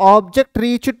the object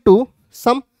reached to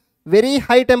some very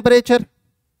high temperature.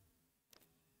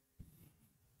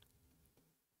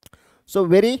 So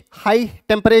very high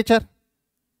temperature,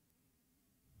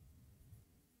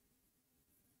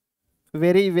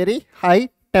 very high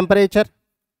temperature.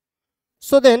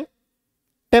 So then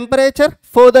temperature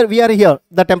further, we are here,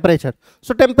 the temperature.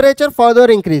 So temperature further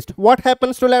increased. What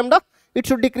happens to lambda? It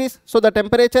should decrease. So the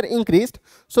temperature increased.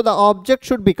 So the object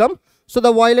should become, so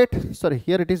the violet, sorry,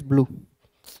 here it is blue.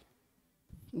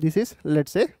 This is,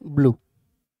 let's say, blue.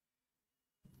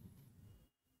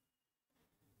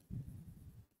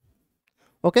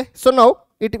 Okay, so now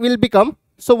it will become,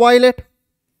 so violet.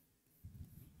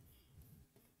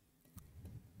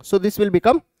 So this will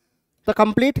become the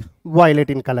complete violet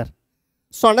in color.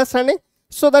 So understanding?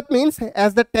 So that means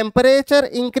as the temperature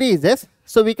increases,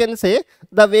 so we can say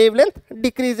the wavelength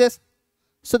decreases.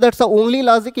 So that's the only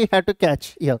logic you have to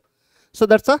catch here. So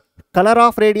that's a color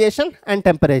of radiation and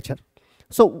temperature.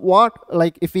 So what,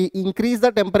 like if we increase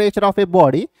the temperature of a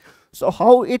body, so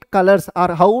how it colors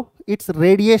or how its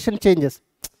radiation changes.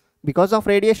 Because of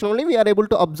radiation only we are able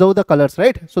to observe the colors,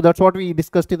 right? So that's what we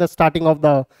discussed in the starting of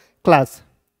the class.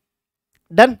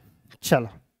 Done?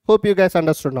 Chalo. Hope you guys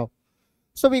understood now.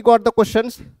 So we got the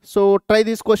questions. So try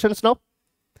these questions now.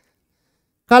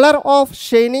 Color of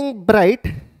shining bright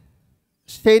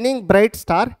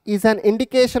star is an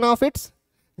indication of its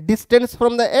distance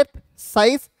from the earth,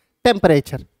 size,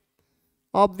 temperature.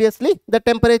 Obviously the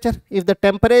temperature. If the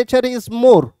temperature is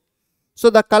more,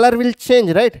 so the color will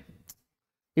change, right?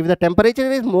 If the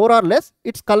temperature is more or less,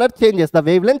 its color changes, the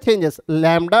wavelength changes.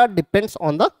 Lambda depends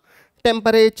on the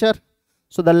temperature.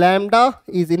 So the lambda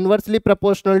is inversely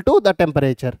proportional to the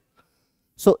temperature.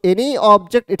 So any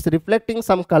object it's reflecting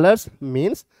some colors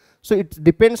means, so it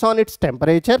depends on its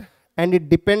temperature and it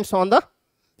depends on the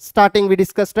starting we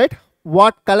discussed, right?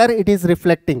 What color it is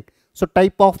reflecting. So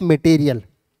type of material.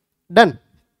 Done.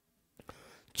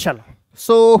 Chalo.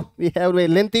 So we have a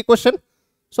lengthy question,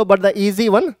 so but the easy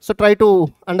one. So try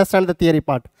to understand the theory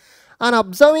part. On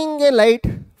observing a light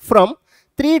from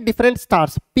 3 different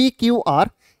stars P, Q, R,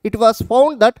 it was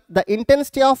found that the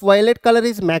intensity of violet color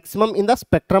is maximum in the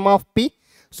spectrum of P.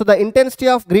 So the intensity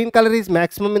of green color is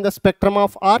maximum in the spectrum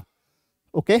of R.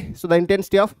 Okay, so the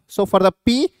intensity of, so for the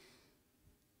P,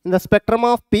 in the spectrum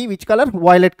of P, which color?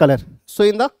 Violet color. So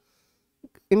in the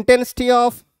intensity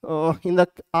of in the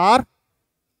R,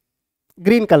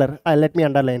 green color, let me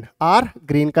underline, R,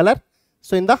 green color.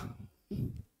 So in the,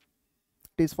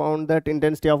 it is found that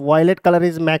intensity of violet color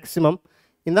is maximum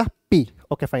in the P.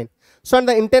 Okay, fine. So and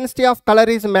the intensity of color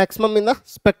is maximum in the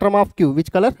spectrum of Q.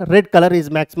 Which color? Red color is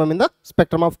maximum in the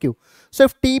spectrum of Q. So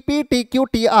if TP, TQ,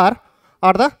 TR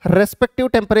are the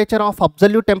respective temperature of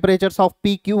absolute temperatures of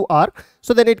PQR,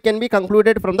 so then it can be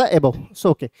concluded from the above.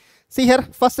 So okay, see here,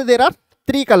 first there are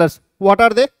 3 colors. What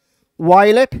are they?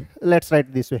 Violet, let's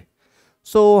write this way.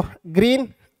 So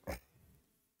green,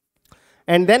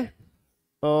 and then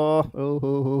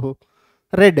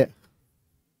red,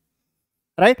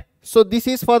 right? So this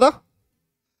is for the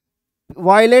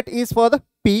violet is for the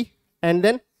P, and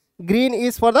then green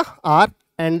is for the R,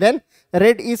 and then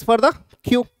red is for the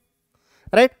Q,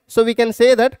 right? So we can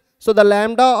say that, so the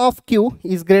lambda of Q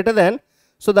is greater than,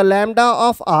 so the lambda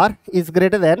of R is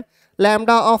greater than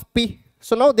lambda of P.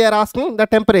 So now they are asking the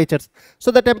temperatures. So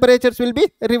the temperatures will be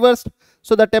reversed.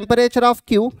 So the temperature of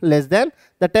Q less than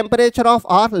the temperature of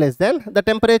R less than the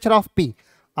temperature of P.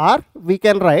 R we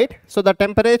can write, so the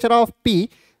temperature of P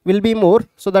will be more,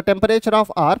 so the temperature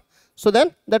of R, so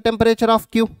then the temperature of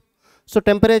Q. So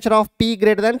temperature of P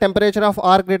greater than temperature of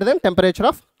R greater than temperature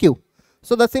of Q.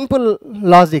 So the simple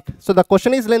logic. So the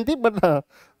question is lengthy, but the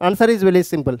answer is very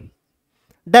simple.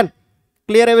 Done.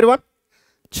 Clear everyone?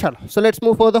 Chalo. So let's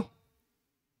move further.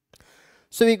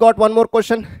 So we got one more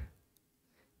question.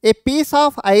 A piece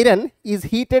of iron is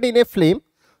heated in a flame.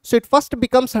 So it first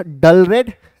becomes dull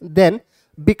red, then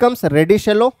becomes reddish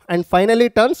yellow, and finally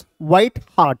turns white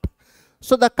hot.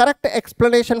 So the correct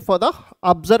explanation for the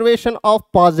observation of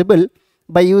possible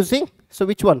by using, so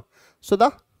which one? So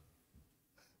the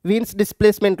Wiens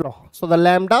displacement law. So the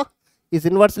lambda is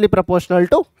inversely proportional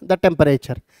to the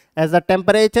temperature. As the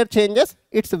temperature changes,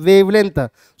 its wavelength,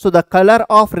 so the color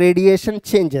of radiation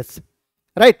changes.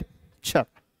 Right? Sure.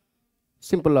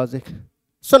 Simple logic.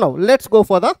 So now let's go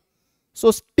for the, so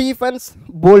Stefans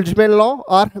Boltzmann law,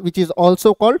 or which is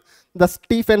also called the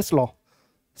Stefans law.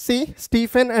 See,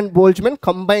 Stefan and Boltzmann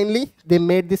combinedly they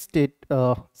made this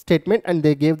statement, and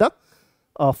they gave the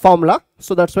formula.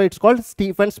 So that's why it's called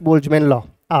Stefans Boltzmann law,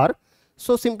 or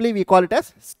so simply we call it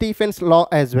as Stefans law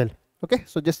as well. Okay,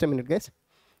 so just a minute guys.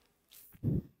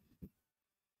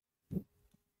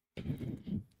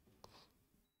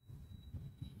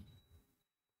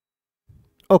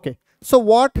 Okay, so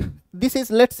what this is,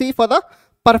 let's see for the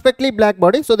perfectly black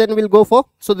body. So then we'll go for,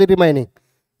 so the remaining.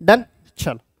 Done.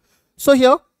 Chalo. So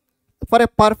here for a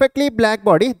perfectly black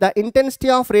body, the intensity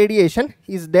of radiation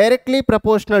is directly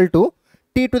proportional to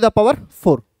T to the power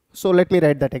 4. So let me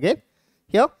write that again.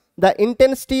 Here the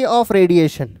intensity of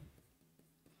radiation,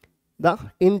 the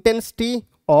intensity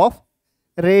of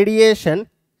radiation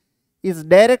is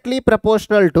directly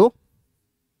proportional to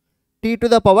T to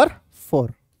the power 4.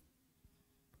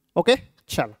 Okay,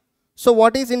 chalo. So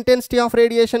what is intensity of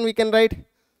radiation? We can write,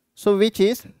 so which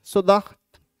is, so the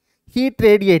heat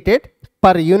radiated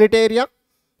per unit area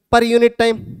per unit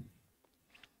time.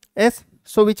 Yes,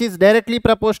 so which is directly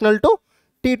proportional to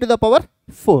T to the power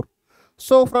 4.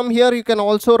 So from here you can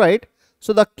also write,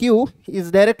 so the Q is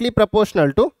directly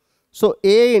proportional to, so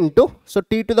A into, so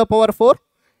T to the power 4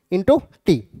 into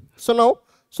T. So now,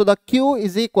 so the Q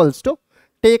is equals to,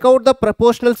 take out the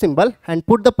proportional symbol and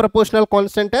put the proportional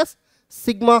constant as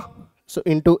sigma, so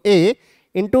into A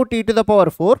into T to the power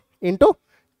 4 into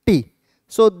T.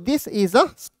 So this is a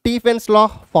Stefans law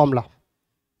formula.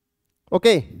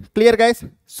 Okay, clear guys?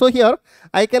 So here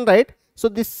I can write, so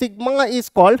this sigma is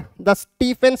called the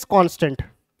Stefans constant.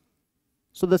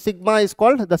 So the sigma is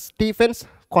called the Stefans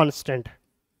constant,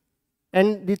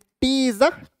 and the T is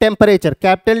the temperature,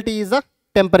 capital T is the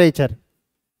temperature.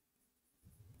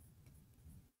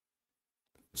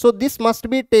 So this must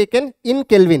be taken in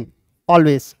Kelvin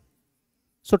always.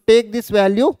 So take this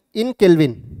value in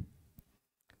Kelvin.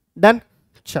 Done.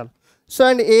 Chalo. So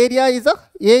and area is A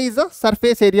is the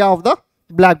surface area of the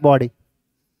black body.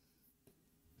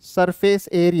 Surface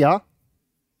area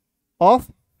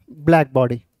of black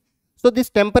body. So this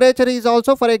temperature is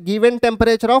also for a given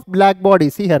temperature of black body.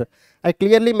 See here, I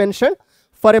clearly mentioned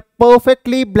for a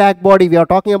perfectly black body. We are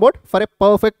talking about for a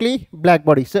perfectly black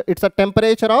body. So it's a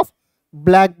temperature of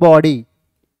black body.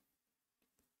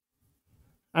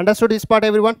 Understood this part,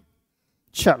 everyone?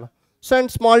 Chalo. So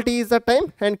and small t is the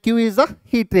time and q is the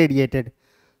heat radiated.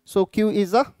 So q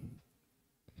is the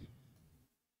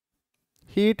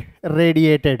heat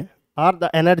radiated or the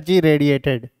energy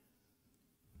radiated.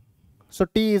 So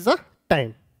t is the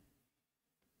time.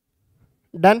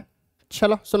 Done?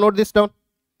 Chalo. So note this down,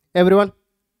 everyone.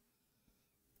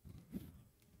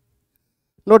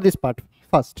 Note this part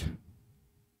first.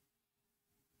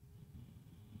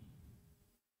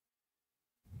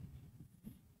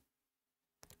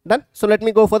 Done. So let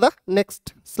me go for the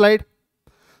next slide.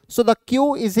 So the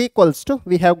q is equals to,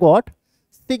 we have got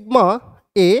sigma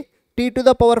a t to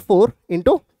the power 4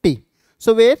 into t.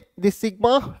 So where this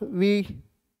sigma we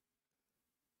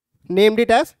named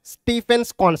it as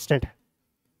Stefans constant,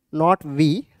 not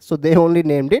v. So they only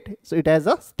named it. So it has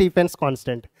a Stefans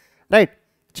constant, right?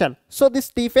 Chal. So this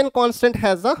Stefan constant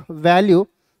has a value.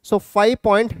 So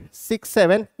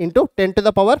 5.67 into 10 to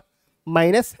the power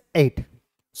minus 8.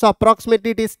 So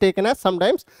approximately it is taken as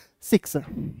sometimes 6.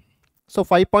 So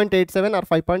 5.87 or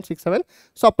 5.67.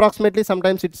 So approximately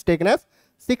sometimes it's taken as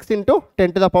 6 into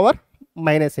 10 to the power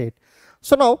minus 8.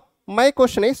 So now my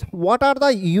question is, what are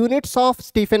the units of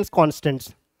Stefans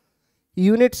constants?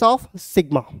 Units of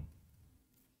sigma.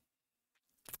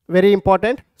 Very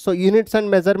important. So units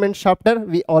and measurement chapter,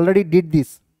 we already did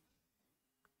this.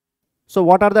 So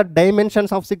what are the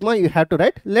dimensions of sigma? You have to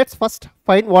write. Let's first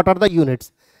find what are the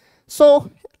units. So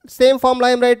same formula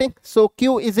I am writing. So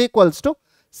q is equals to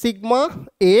sigma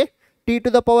a t to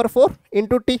the power 4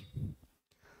 into t.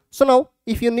 So now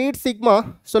if you need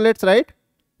sigma, so let's write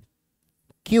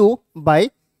q by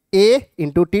a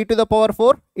into t to the power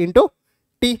 4 into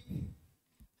t.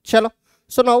 Chalo.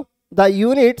 So now the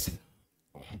units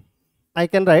I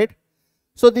can write.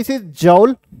 So this is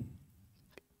joule,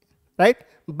 right,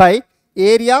 by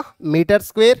area meter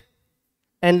square,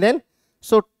 and then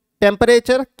so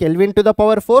temperature Kelvin to the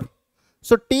power 4.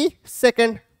 So T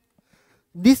second.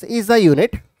 This is a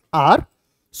unit R.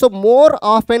 So more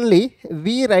oftenly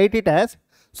we write it as,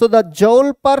 so the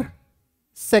joule per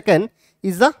second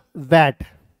is a watt.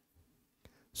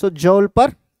 So joule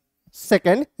per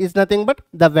second is nothing but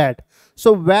the watt.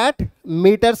 So watt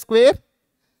meter square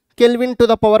Kelvin to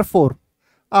the power 4.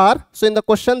 Or so in the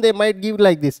question they might give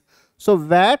like this. So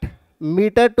watt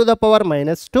meter to the power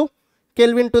minus 2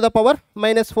 Kelvin to the power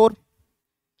minus 4.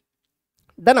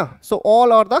 Done. So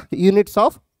all are the units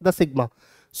of the sigma.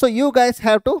 So you guys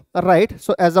have to write.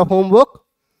 So as a homework,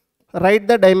 write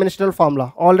the dimensional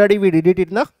formula. Already we did it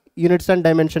in the units and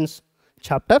dimensions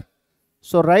chapter.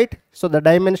 So write so the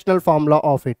dimensional formula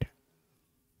of it.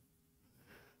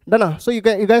 Done. So you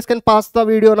guys can pause the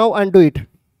video now and do it.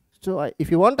 So if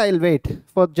you want, I'll wait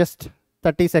for just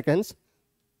 30 seconds.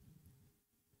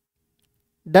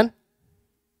 Done.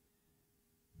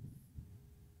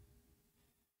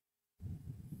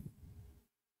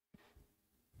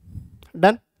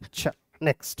 Done.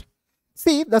 Next.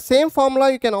 See, the same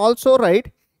formula you can also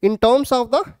write in terms of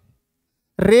the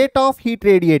rate of heat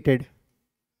radiated.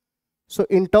 So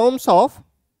in terms of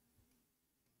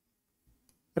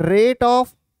rate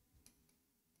of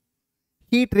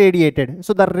heat radiated.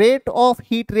 So the rate of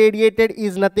heat radiated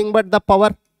is nothing but the power.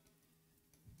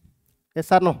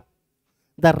 Yes or no?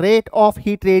 The rate of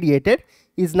heat radiated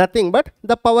is nothing but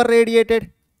the power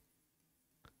radiated.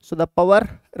 So the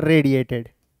power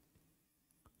radiated.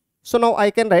 So now I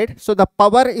can write, so the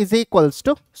power is equals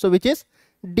to, so which is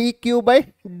dq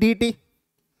by dt.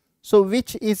 So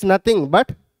which is nothing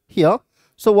but here.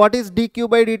 So what is dq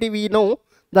by dt? We know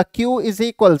the q is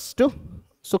equals to,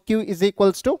 so q is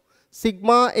equals to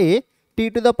sigma a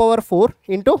t to the power 4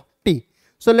 into t.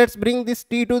 So let's bring this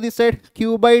t to this side.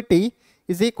 Q by t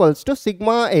is equals to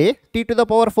sigma a t to the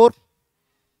power 4.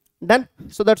 Done.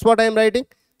 So that's what I am writing.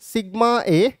 Sigma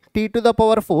a t to the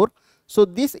power 4. So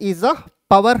this is a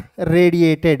power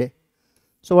radiated.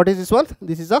 So what is this one?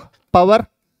 This is a power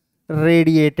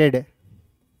radiated.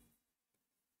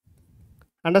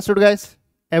 Understood, guys?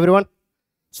 Everyone?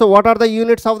 So what are the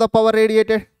units of the power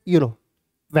radiated? You know,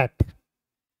 watt.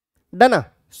 Done.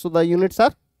 So the units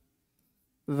are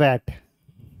watt.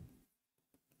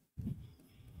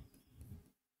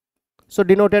 So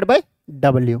denoted by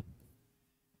W.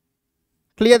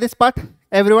 Clear this part,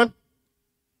 everyone?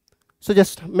 So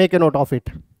just make a note of it.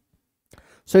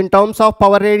 So in terms of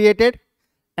power radiated,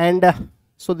 and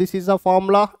so this is a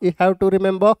formula you have to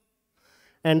remember,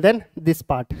 and then this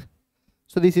part.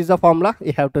 So this is a formula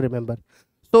you have to remember.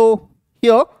 So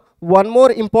here one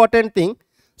more important thing.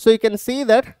 So you can see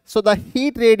that, so the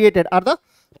heat radiated or the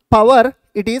power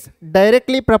it is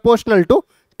directly proportional to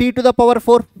t to the power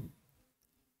 4.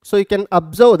 So you can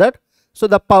observe that. So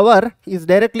the power is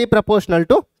directly proportional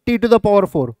to t to the power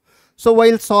 4. So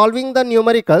while solving the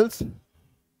numericals,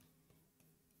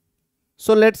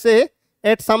 so let's say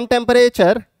at some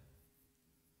temperature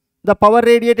the power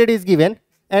radiated is given,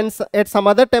 and at some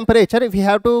other temperature if we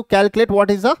have to calculate what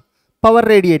is the power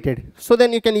radiated. So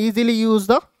then you can easily use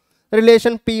the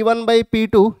relation P1 by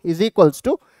P2 is equals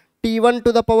to T1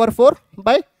 to the power 4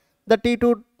 by the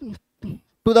T2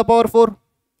 to the power 4.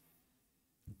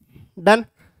 Done,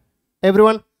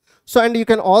 everyone? So and you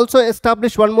can also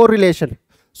establish one more relation.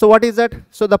 So what is that?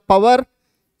 So the power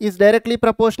is directly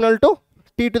proportional to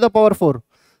t to the power 4.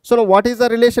 So now what is the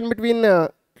relation between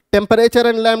temperature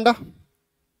and lambda?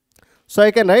 So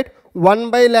I can write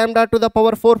 1 by lambda to the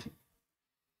power 4.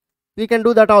 We can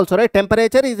do that also, right?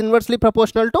 Temperature is inversely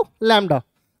proportional to lambda,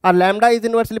 or lambda is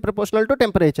inversely proportional to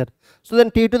temperature. So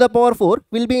then t to the power 4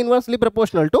 will be inversely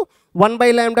proportional to 1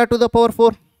 by lambda to the power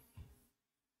 4.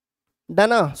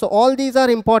 Done. So all these are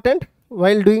important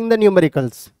while doing the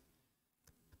numericals.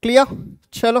 Clear?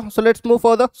 Chalo. So let's move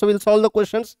further. So we'll solve the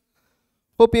questions.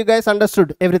 Hope you guys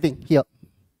understood everything here.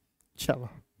 Chalo.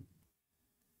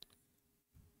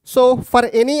 So for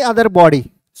any other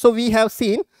body, so we have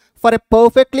seen for a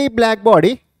perfectly black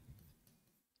body,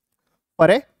 for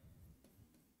a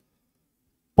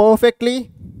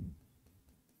perfectly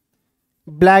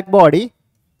black body,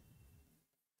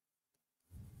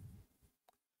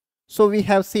 so we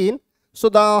have seen, so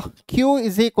the Q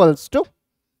is equals to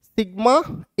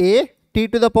sigma A t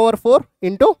to the power 4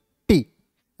 into T,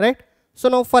 right? So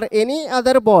now for any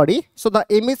other body, so the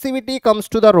emissivity comes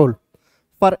to the role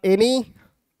for any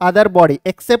other body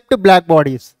except black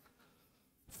bodies.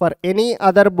 For any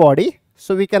other body,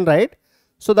 so we can write,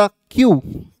 so the Q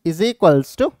is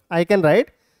equals to, I can write,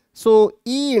 so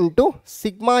E into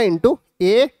sigma into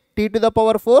A t to the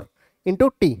power 4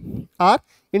 into T, or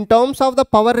in terms of the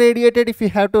power radiated if you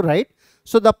have to write,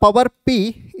 so the power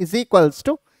P is equals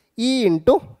to E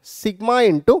into sigma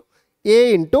into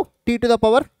A into t to the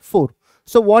power 4.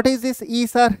 So what is this E,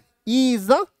 sir? E is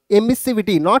the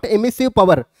emissivity, not emissive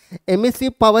power.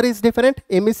 Emissive power is different,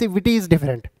 emissivity is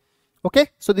different. Okay,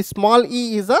 so the small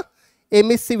e is a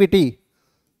emissivity.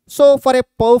 So for a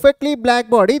perfectly black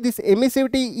body, this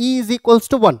emissivity E is equals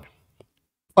to 1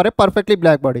 for a perfectly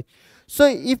black body. So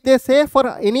if they say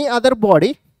for any other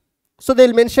body, so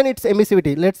they'll mention its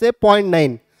emissivity, let's say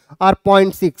 0.9 or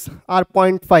 0.6 or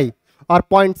 0.5 or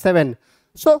 0.7.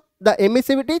 So the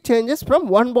emissivity changes from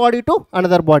one body to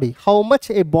another body. How much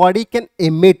a body can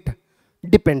emit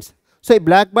depends. So a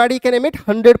black body can emit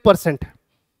 100%,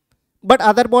 but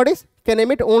other bodies can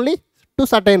emit only to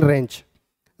certain range,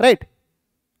 right?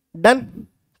 Done?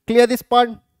 Clear this part?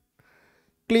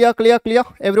 Clear,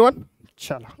 everyone?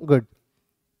 Chala, good.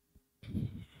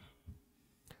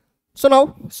 So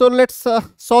now, so let's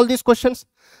solve these questions.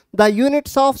 The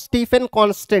units of Stefan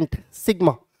constant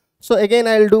sigma. So again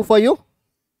I will do for you.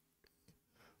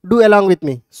 Do along with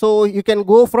me. So you can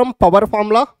go from power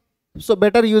formula. So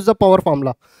better use the power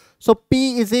formula. So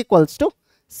P is equals to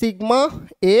sigma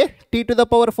A t to the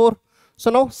power 4. So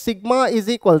now sigma is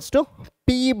equals to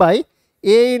P by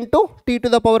A into t to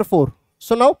the power 4.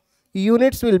 So now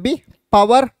units will be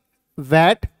power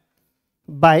watt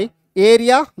by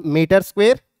area meter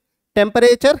square,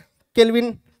 temperature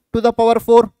Kelvin to the power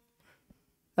 4,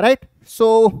 right?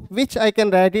 So which I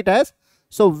can write it as,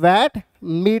 so watt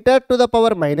meter to the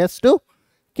power -2,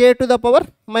 K to the power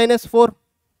 -4.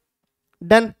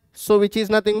 Done. So which is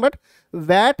nothing but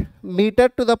watt meter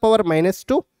to the power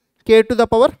 -2, K to the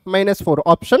power -4.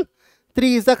 Option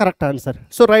 3 is the correct answer.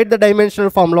 So write the dimensional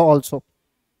formula also.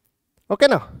 Okay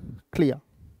now? Clear.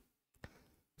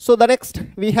 So the next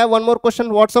we have one more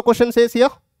question. What's the question says here?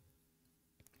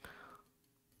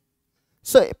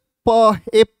 So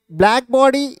a black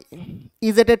body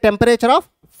is at a temperature of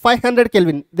 500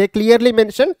 Kelvin. They clearly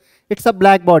mention it's a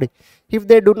black body. If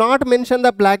they do not mention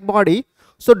the black body,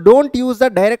 so don't use the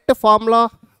direct formula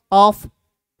of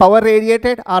power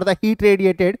radiated or the heat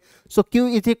radiated. So Q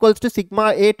is equals to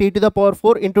sigma A t to the power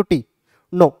 4 into T.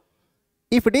 No.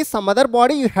 If it is some other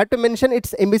body, you have to mention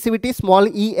its emissivity small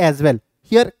e as well.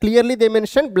 Here clearly they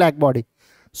mentioned black body.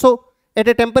 So at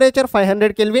a temperature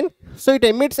 500 Kelvin, so it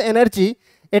emits energy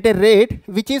at a rate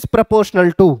which is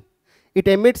proportional to. It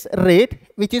emits rate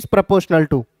which is proportional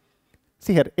to.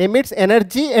 See here, emits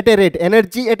energy at a rate.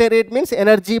 Energy at a rate means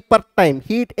energy per time,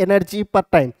 heat energy per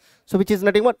time. So which is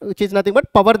nothing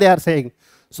but power they are saying.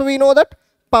 So we know that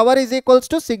power is equals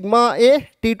to sigma A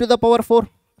t to the power 4.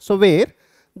 So where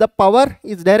the power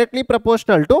is directly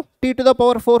proportional to t to the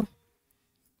power 4.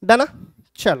 Done?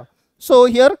 Chalo. So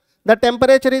here The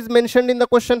temperature is mentioned in the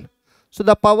question. So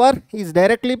the power is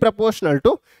directly proportional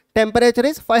to temperature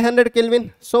is 500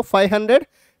 Kelvin. So 500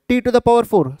 T to the power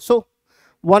 4. So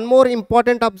one more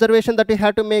important observation that we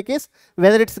have to make is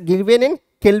whether it's given in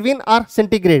Kelvin or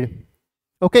centigrade.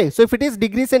 Okay, so if it is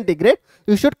degree centigrade,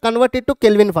 you should convert it to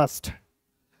Kelvin first.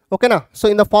 Okay, now, so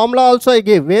in the formula also I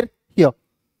gave where here.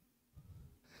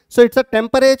 So it's a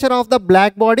temperature of the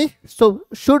black body. So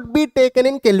should be taken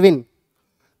in Kelvin,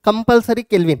 compulsory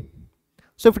Kelvin.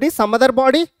 So if it is some other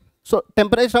body, so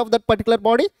temperature of that particular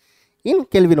body in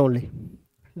Kelvin only.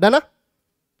 Done?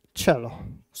 Chalo.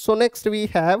 So next we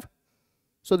have,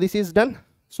 so this is done.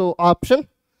 So option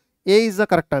A is the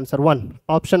correct answer. 1.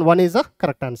 Option 1 is the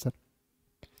correct answer.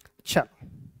 Chalo.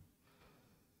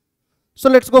 So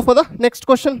let's go for the next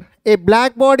question. A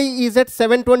black body is at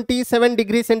 727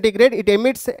 degrees centigrade. It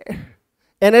emits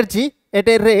energy at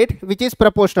a rate which is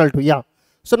proportional to, yeah.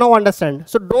 So now understand.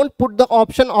 So don't put the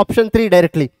option 3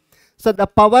 directly. So the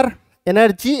power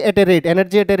energy at a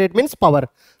rate means power.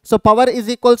 So power is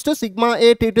equals to sigma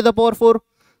A T to the power 4.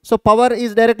 So power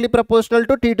is directly proportional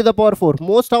to T to the power 4.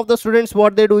 Most of the students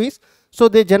what they do is, so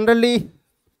they generally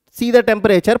see the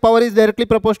temperature, power is directly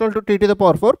proportional to T to the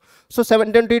power 4. So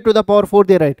 720 to the power 4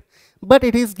 they write. But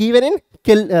it is given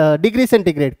in degree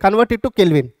centigrade, convert it to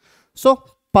Kelvin. So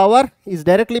power is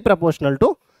directly proportional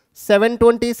to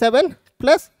 727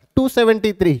 plus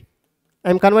 273. I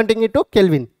am converting it to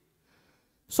Kelvin.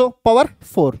 So power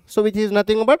 4. So which is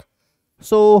nothing but,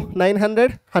 so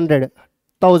 900, 100,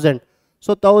 1000.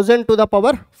 So 1000 to the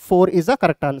power 4 is the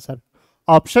correct answer.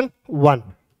 Option 1.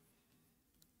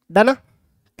 Done?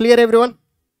 Clear everyone?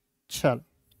 Chal.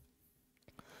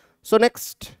 So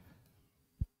next.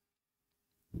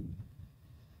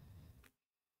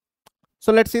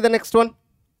 So let's see the next one.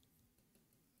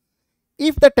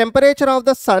 If the temperature of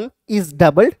the sun is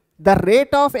doubled, the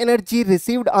rate of energy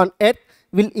received on earth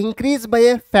will increase by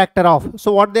a factor of.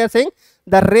 So what they are saying?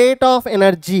 The rate of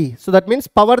energy. So that means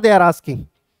power they are asking.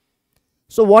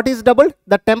 So what is doubled?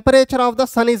 The temperature of the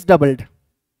sun is doubled.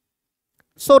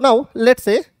 So now let's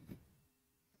say,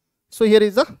 so here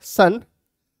is the sun.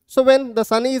 So when the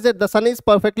sun is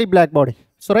perfectly black body.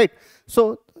 So right.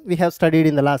 So we have studied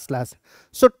in the last class.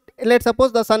 So let's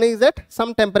suppose the sun is at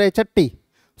some temperature T.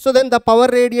 So then the power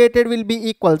radiated will be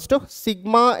equals to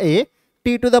sigma A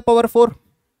T to the power 4.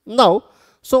 Now,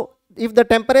 so if the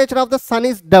temperature of the sun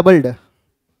is doubled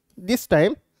this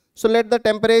time, so let the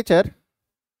temperature,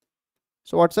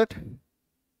 so what's it?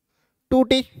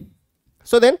 2T.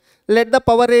 So then let the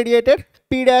power radiated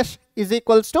P dash is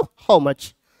equals to how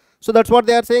much? So that's what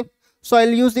they are saying. So I'll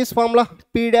use this formula,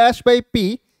 P dash by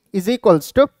P is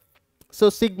equals to, so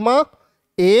sigma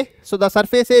A, so the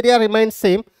surface area remains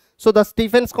same. So the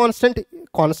Stefans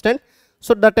constant.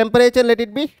 So the temperature let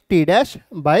it be T dash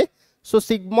by, so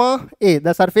sigma A,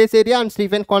 the surface area and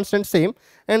Stefan constant same,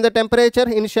 and the temperature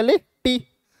initially T.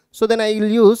 So then I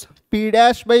will use P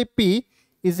dash by P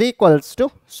is equals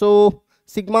to, so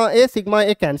sigma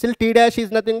A cancel, T dash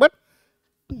is nothing but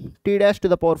T dash to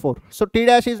the power 4. So T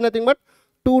dash is nothing but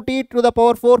 2T to the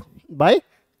power 4 by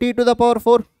T to the power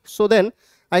 4. So then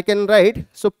I can write,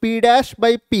 so P dash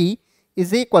by P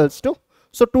is equals to,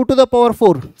 so 2 to the power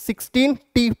 4,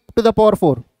 16T to the power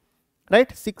 4, right?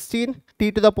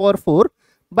 16T to the power 4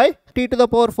 by T to the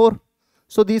power 4.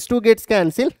 So these two gets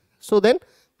cancelled. So then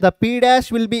the P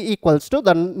dash will be equals to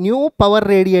the new power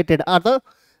radiated or the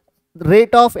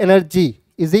rate of energy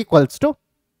is equals to,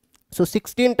 so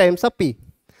 16 times of P.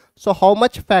 So how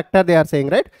much factor they are saying,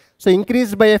 right? So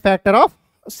increased by a factor of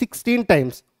 16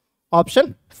 times.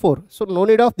 Option 4. So no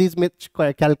need of these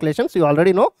calculations. You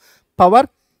already know power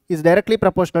is directly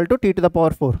proportional to T to the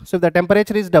power 4. So if the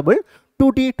temperature is doubled,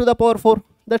 2T to the power 4.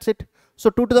 That's it. So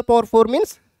 2 to the power 4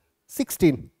 means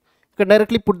 16. You can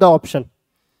directly put the option.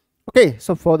 Okay.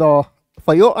 So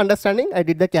for your understanding, I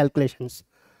did the calculations.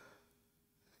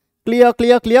 Clear.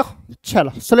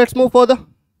 Chalo. So let's move further.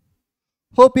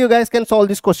 Hope you guys can solve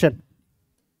this question.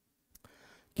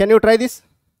 Can you try this?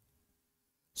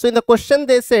 So in the question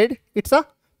they said it's a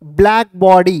black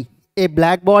body. A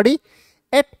black body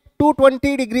at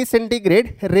 220 degrees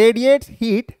centigrade radiates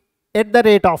heat at the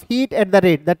rate of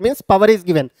that means power is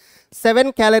given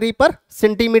 7 calorie per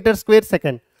centimeter square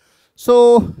second.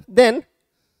 So then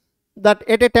that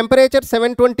at a temperature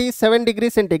 727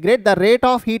 degrees centigrade, the rate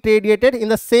of heat radiated in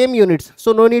the same units.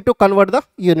 So no need to convert the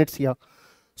units here.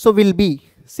 So will be,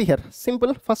 see here,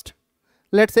 simple. First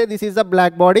let's say this is a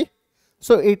black body.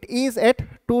 So it is at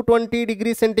 220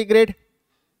 degrees centigrade.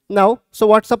 Now, so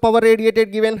what's the power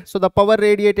radiated given? So the power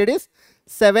radiated is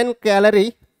 7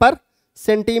 calorie per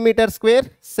centimeter square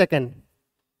second.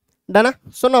 Done?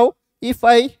 So now if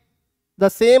the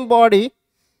same body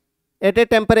at a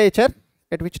temperature,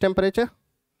 at which temperature?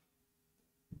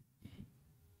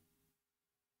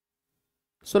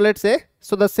 So let's say,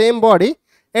 so the same body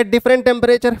at different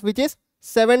temperature, which is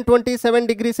 727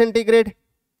 degrees centigrade.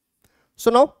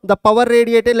 So now the power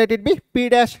radiated, let it be P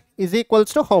dash is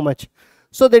equals to how much?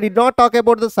 So they did not talk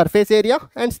about the surface area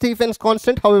and Stefan's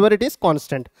constant, however it is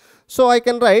constant. So I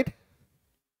can write,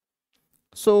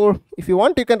 so if you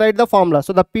want you can write the formula.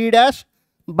 So the P dash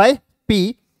by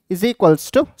P is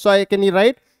equals to, so I can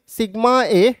write sigma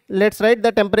A, let's write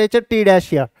the temperature T dash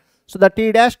here. So the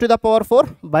T dash to the power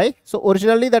 4 by, so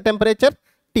originally the temperature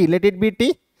T, let it be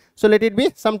T, so let it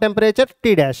be some temperature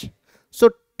T dash. So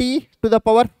T to the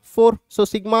power 4, so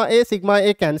sigma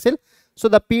A cancel. So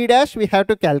the P dash we have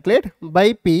to calculate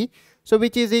by P, so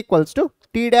which is equals to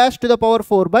T dash to the power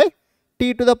 4 by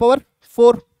T to the power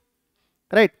 4,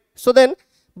 right? So then,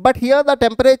 but here the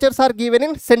temperatures are given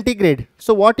in centigrade.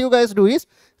 So what you guys do is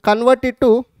convert it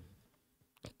to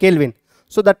Kelvin.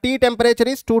 So the T temperature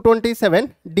is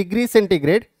 227 degrees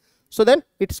centigrade. So then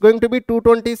it's going to be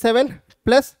 227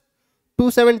 plus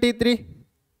 273.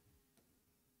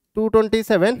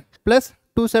 227 plus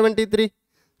 273.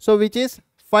 So which is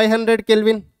 500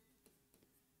 Kelvin.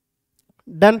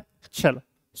 Done. Chalo.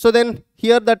 So then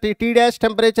here the T dash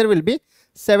temperature will be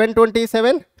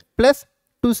 727 plus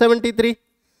 273.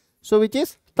 So which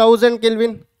is 1000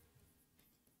 Kelvin.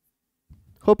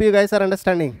 Hope you guys are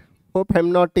understanding. Hope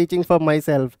I'm not teaching for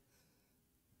myself.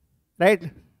 Right?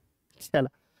 Chalo.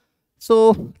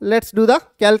 So let's do the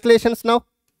calculations now.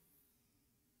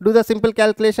 Do the simple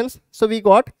calculations. So we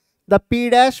got the P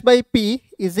dash by P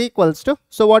is equals to,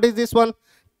 so what is this one?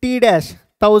 T dash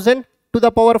 1000 to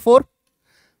the power 4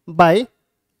 by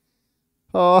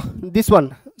this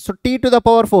one. So T to the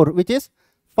power 4, which is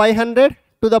 500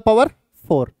 to the power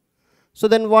 4. So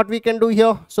then what we can do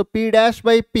here? So P dash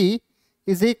by P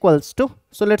is equals to,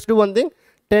 so let's do one thing,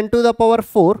 10 to the power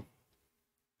 4,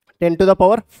 10 to the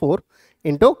power 4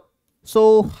 into,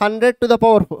 so 100 to the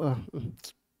power 4.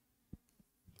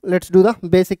 Let's do the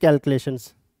basic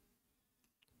calculations.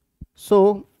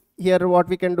 So here what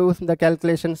we can do the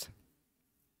calculations.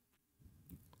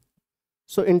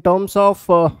 So in terms of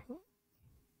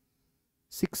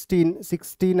 16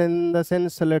 in the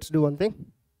sense, so let's do one thing.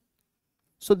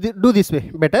 So do this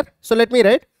way better. So let me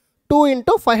write 2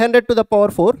 into 500 to the power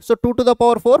 4. So 2 to the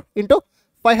power 4 into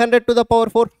 500 to the power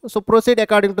 4. So proceed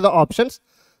according to the options.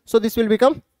 So this will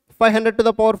become 500 to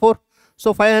the power 4.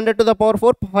 So 500 to the power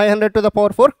 4, 500 to the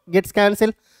power 4 gets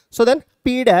cancelled. So then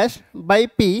P dash by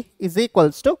P is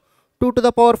equals to 2 to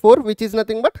the power 4, which is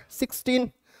nothing but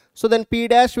 16. So then P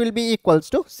dash will be equals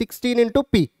to 16 into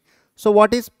P. So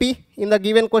what is P in the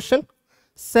given question?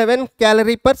 7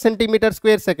 calorie per centimeter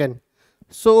square second.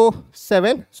 So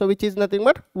 7, so which is nothing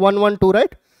but 112,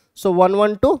 right? So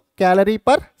 112 calorie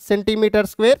per centimeter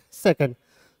square second.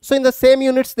 So in the same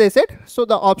units they said, so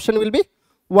the option will be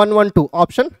 112.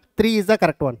 Option 3 is the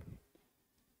correct one.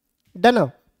 Done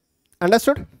now.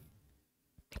 Understood?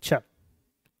 Sure.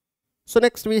 So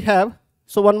next we have,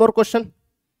 so one more question.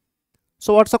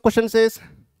 So what's the question says?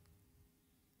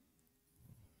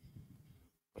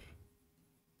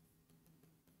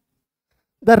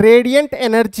 The radiant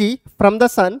energy from the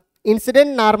sun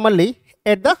incident normally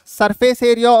at the surface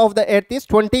area of the earth is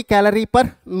 20 calorie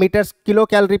per meters,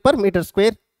 kilocalorie per meter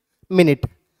square minute.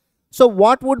 So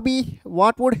what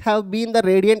would have been the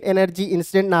radiant energy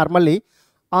incident normally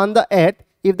on the earth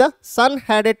if the sun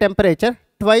had a temperature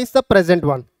twice the present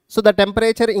one? So the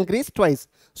temperature increased twice.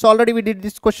 So already we did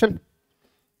this question.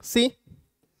 See,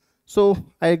 so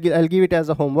I'll give it as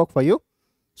a homework for you.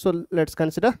 So let's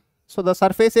consider. So the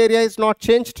surface area is not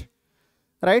changed,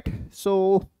 right?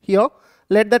 So here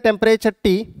let the temperature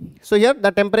T. So here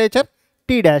the temperature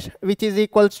T dash, which is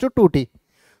equals to 2T.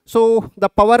 So the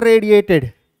power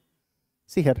radiated.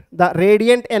 See here, the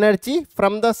radiant energy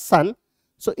from the sun,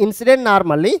 so incident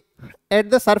normally at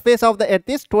the surface of the earth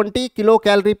is 20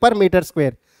 kilocalorie per meter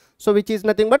square. So which is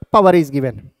nothing but power is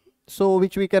given. So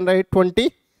which we can write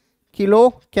 20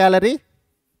 kilocalorie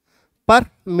per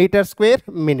meter square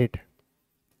minute.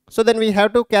 So then we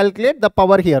have to calculate the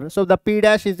power here. So the P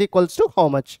dash is equals to how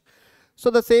much? So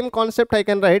the same concept I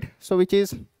can write. So which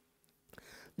is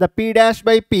the P dash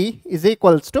by P is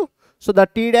equals to, so the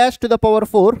T dash to the power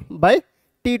 4 by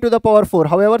T to the power 4.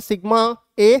 However, sigma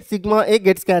A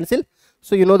gets cancelled.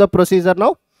 So you know the procedure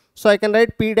now. So I can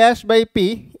write P dash by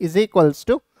P is equals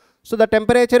to, so the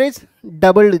temperature is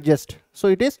doubled just. So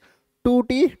it is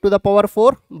 2T to the power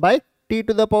 4 by T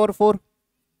to the power 4,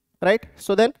 right?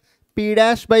 So then P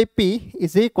dash by P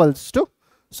is equals to,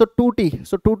 so 2T,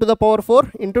 so 2 to the power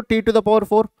 4 into T to the power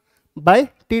 4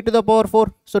 by t to the power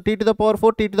 4. So t to the power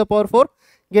 4, t to the power 4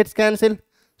 gets cancelled.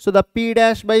 So the p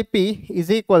dash by p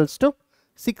is equals to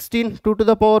 16. 2 to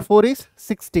the power 4 is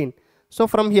 16. So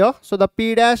from here, so the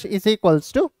p dash is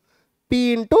equals to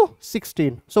p into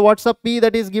 16. So what's the p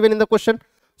that is given in the question?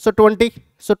 So 20.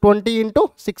 So 20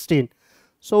 into 16.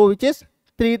 So which is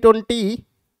 320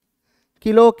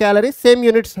 kilocalories. Same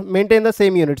units, maintain the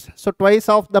same units. So twice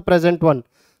of the present one.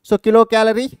 So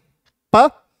kilocalorie per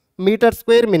meter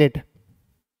square minute.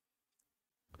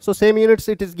 So same units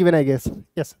it is given, I guess.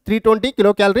 Yes, 320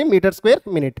 kilocalorie meter square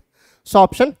minute. So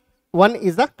option 1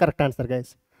 is the correct answer,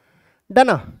 guys.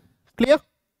 Done. Clear?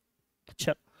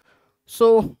 Sure.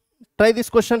 So try this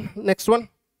question. Next one.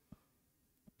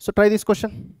 So try this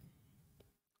question.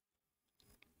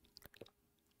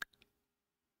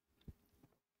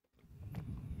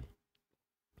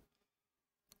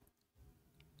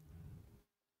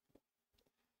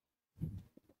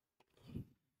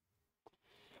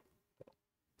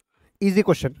 Easy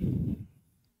question.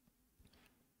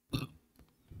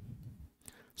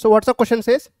 So what's the question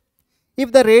says?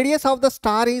 If the radius of the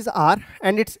star is r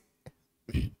and it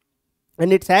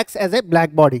acts as a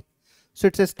black body. So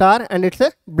it's a star and it's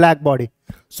a black body.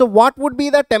 So what would be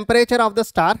the temperature of the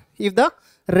star if the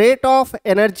rate of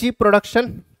energy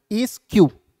production is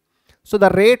Q? So the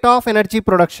rate of energy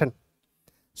production.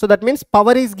 So that means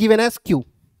power is given as Q.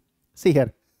 See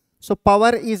here. So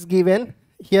power is given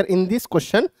here in this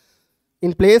question.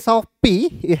 In place of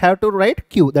P, you have to write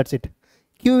Q. That's it.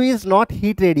 Q is not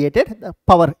heat radiated. The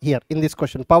power here in this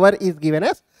question. Power is given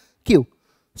as Q.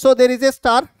 So there is a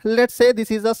star. Let's say this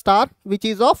is a star which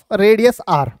is of radius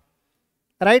R.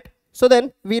 Right? So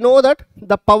then we know that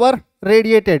the power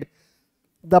radiated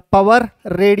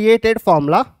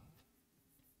formula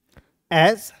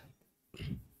as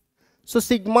so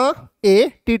sigma A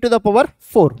T to the power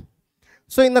 4.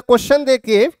 So in the question they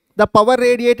gave the power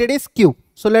radiated is Q.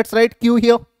 So let's write Q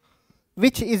here,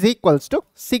 which is equals to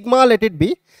sigma, let it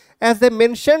be, as they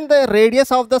mentioned the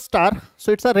radius of the star.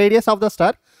 So it's a radius of the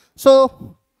star.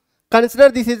 So consider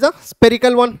this is a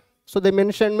spherical one. So they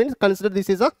mentioned means consider this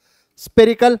is a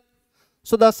spherical.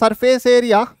 So the surface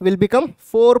area will become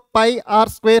 4 pi r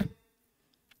square.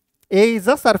 A is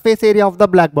the surface area of the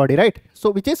black body, right?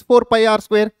 So which is 4 pi r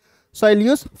square. So I'll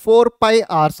use 4 pi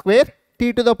r square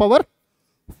T to the power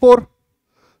 4.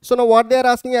 So now what they are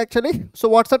asking actually, so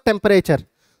what's the temperature?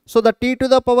 So the T to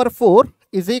the power 4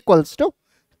 is equals to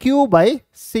Q by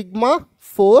sigma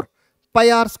 4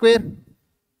 pi r square.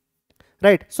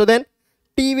 Right. So then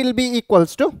T will be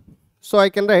equals to, so I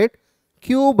can write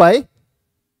Q by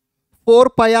 4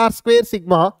 pi r square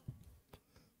sigma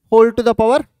whole to the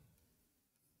power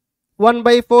 1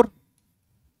 by 4.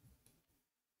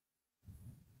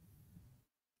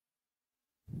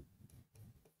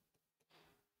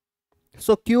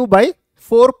 So Q by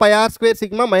 4 pi r square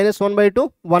sigma minus 1 by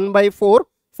 2, 1 by 4,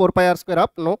 4 pi r square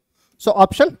up, no. So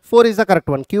option 4 is the correct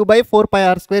one. Q by 4 pi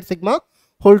r square sigma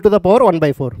whole to the power 1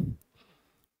 by 4.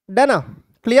 Done?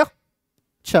 Clear?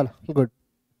 Chalo, good.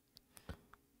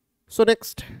 So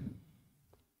next.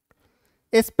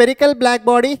 A spherical black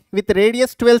body with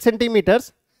radius 12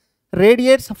 centimeters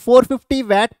radiates 450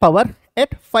 watt power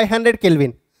at 500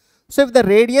 Kelvin. So if the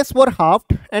radius were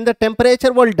halved and the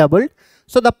temperature were doubled,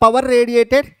 so the power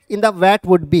radiated in the watt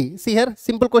would be. See here,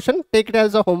 simple question, take it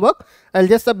as a homework. I'll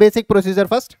just the basic procedure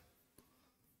first.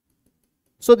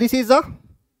 So this is a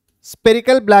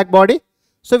spherical black body.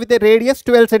 So with a radius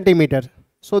 12 centimeter.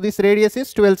 So this radius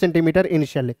is 12 centimeter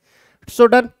initially. So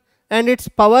done. And its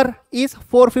power is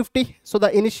 450. So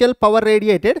the initial power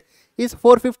radiated is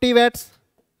 450 watts.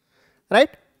 Right?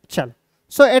 Chal.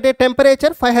 So at a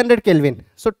temperature 500 Kelvin.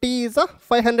 So T is a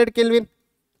 500 Kelvin.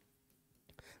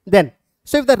 Then,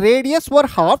 so if the radius were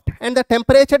halved and the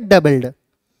temperature doubled.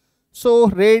 So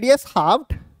radius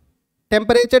halved,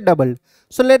 temperature doubled.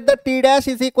 So let the T dash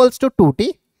is equals to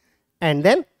 2T. And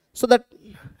then, so that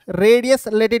radius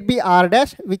let it be R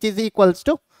dash, which is equals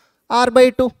to R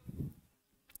by 2.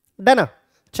 Done.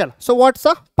 Chal. So what's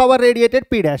the power radiated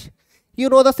P dash? You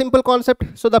know the simple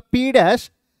concept. So the P dash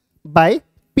by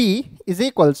P is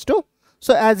equals to,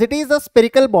 so as it is a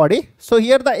spherical body, so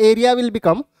here the area will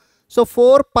become, so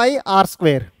 4 pi r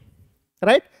square,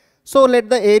 right? So let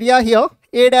the area here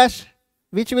A dash,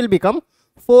 which will become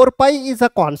 4 pi is a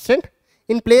constant.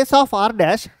 In place of R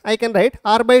dash, I can write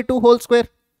R by 2 whole square.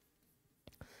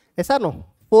 Yes or no?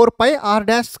 4 pi R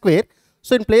dash square.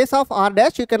 So in place of R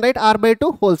dash, you can write R by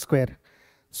 2 whole square.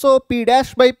 So P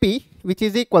dash by P, which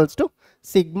is equals to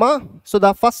sigma. So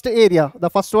the first area, the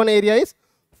first one area is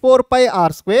 4 pi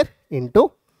R square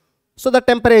into, so the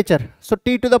temperature. So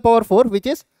T to the power 4, which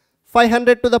is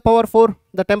 500 to the power 4.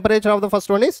 The temperature of the first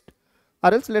one is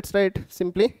or else let's write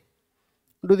simply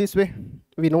do this way.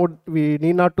 We know we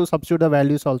need not to substitute the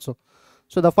values also.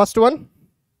 So the first one,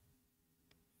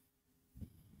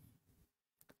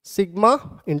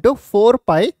 sigma into 4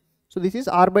 pi. So this is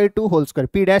r by 2 whole square.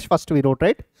 P dash first we wrote,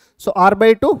 right? So r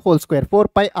by 2 whole square, 4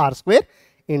 pi r square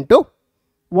into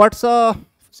what's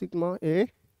sigma a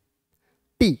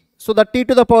t. So the t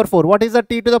to the power 4. What is the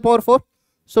t to the power 4?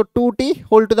 So 2t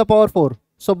whole to the power 4.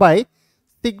 So by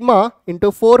sigma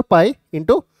into 4 pi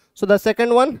into, so the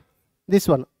second one, this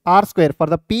one, r square for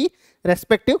the p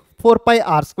respective 4 pi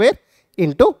r square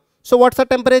into, so what's the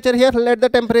temperature here? Let the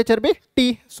temperature be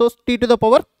T. So T to the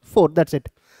power 4. That's it.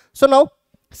 So now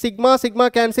sigma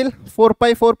cancel. 4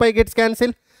 pi gets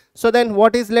cancelled. So then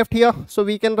what is left here? So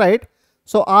we can write,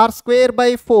 so r square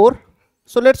by 4.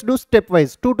 So let's do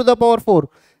stepwise. 2 to the power 4,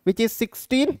 which is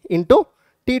 16 into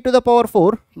T to the power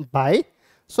 4 by,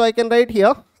 so I can write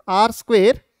here r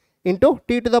square into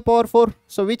T to the power 4.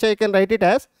 So which I can write it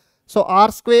as, so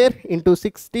r square into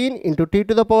 16 into T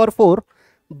to the power 4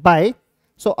 by,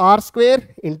 so r square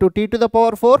into T to the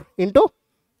power 4 into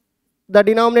the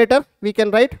denominator, we can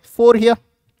write 4 here.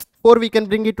 4 we can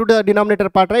bring it to the denominator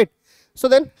part, right? So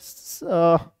then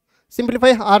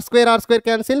simplify, r square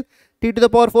cancel, T to the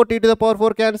power 4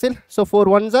 cancel. So 4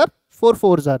 1s are 4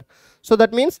 4s are. So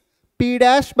that means P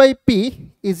dash by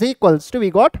P is equals to,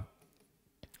 we got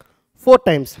 4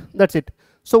 times. That's it.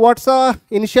 So what's the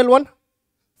initial one?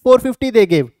 450 they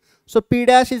gave. So P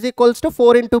dash is equals to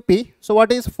 4 into P. So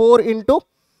what is 4 into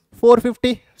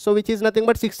 450? So which is nothing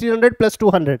but 1600 plus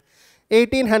 200.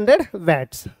 1800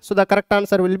 watts. So the correct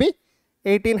answer will be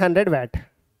 1800 watt.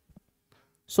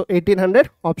 So 1800,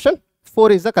 option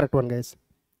 4 is the correct one, guys.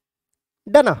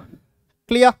 Done.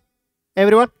 Clear?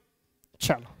 Everyone?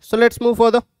 Chalo. So let's move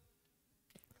further.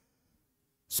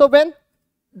 So when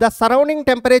the surrounding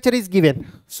temperature is given,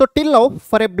 so till now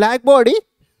for a black body,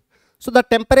 so the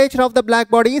temperature of the black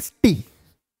body is T.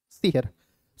 See here.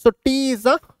 So T is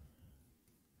the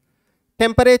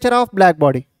temperature of black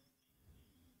body.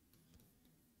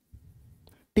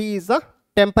 T is the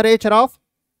temperature of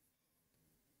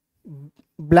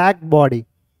black body.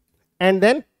 And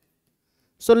then,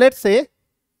 so let's say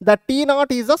the T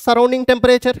naught is the surrounding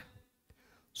temperature.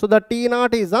 So the T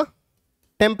naught is the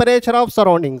temperature of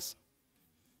surroundings.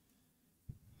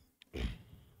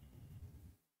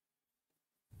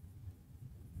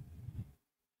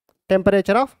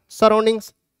 Temperature of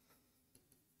surroundings.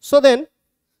 So then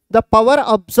the power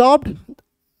absorbed,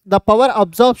 the power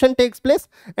absorption takes place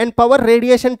and power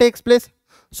radiation takes place.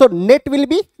 So net will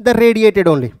be the radiated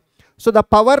only. So the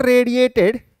power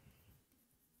radiated,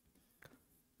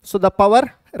 so the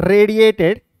power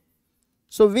radiated,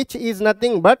 so which is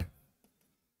nothing but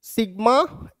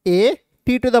sigma A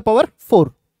T to the power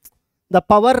 4. The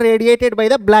power radiated by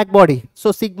the black body.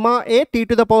 So sigma A T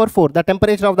to the power 4, the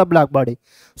temperature of the black body.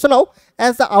 So now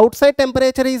as the outside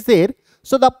temperature is there,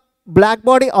 so the black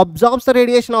body absorbs the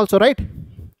radiation also, right?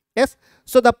 Yes.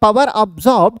 So the power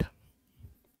absorbed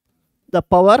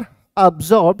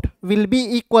will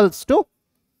be equals to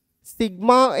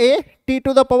sigma A T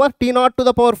to the power T naught to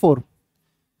the power 4.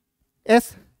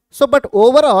 Yes. So but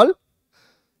overall,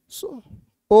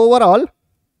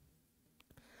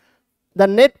 the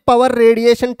net power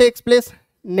radiation takes place.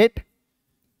 Net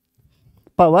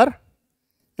power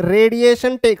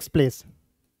radiation takes place.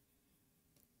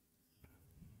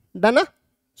 Done?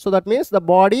 So that means the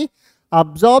body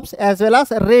absorbs as well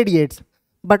as radiates.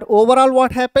 But overall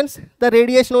what happens? The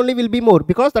radiation only will be more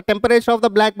because the temperature of the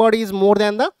black body is more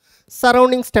than the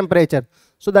surroundings temperature.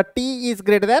 So the T is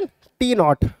greater than T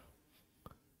naught.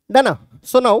 Done?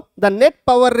 So now the net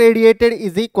power radiated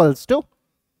is equals to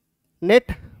net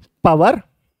power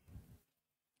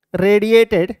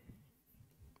radiated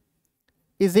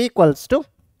is equals to,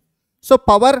 so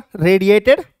power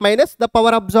radiated minus the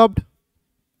power absorbed.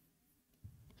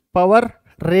 Power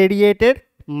radiated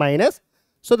minus,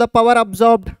 so the power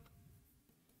absorbed.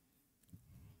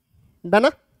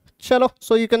 Done? Chalo.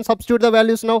 So you can substitute the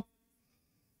values now.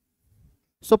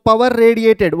 So power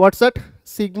radiated, what's that?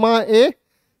 Sigma A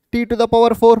T to the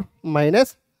power 4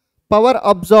 minus power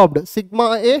absorbed,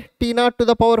 sigma A T naught to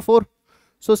the power 4.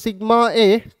 So sigma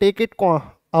A, take it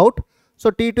out. So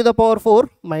T to the power 4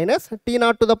 minus T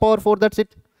naught to the power 4. That's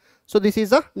it. So this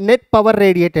is a net power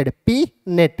radiated, P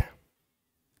net.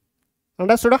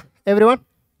 Understood, everyone?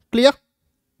 Clear?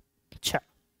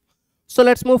 So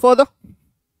let's move further.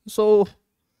 So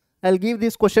I'll give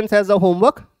these questions as a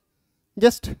homework.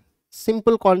 Just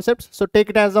simple concepts. So take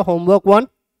it as a homework 1.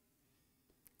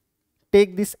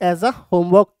 Take this as a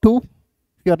homework 2. If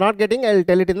you are not getting, I will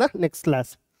tell it in the next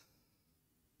class.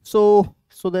 So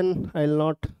then I will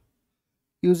not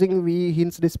using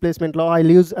Wiens displacement law.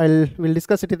 We'll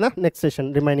discuss it in the next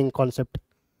session, remaining concept.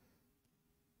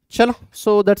 Chalo,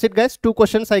 so that's it guys. 2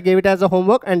 questions I gave it as a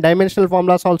homework, and dimensional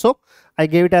formulas also I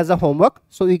gave it as a homework.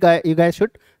 So you guys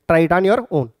should try it on your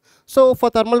own. So for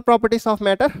thermal properties of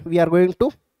matter, we are going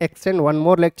to extend one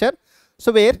more lecture.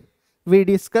 So where we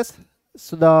discuss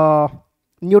the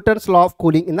Newton's law of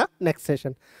cooling in the next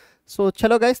session. So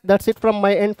chalo guys, that's it from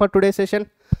my end for today's session.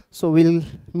 So we'll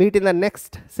meet in the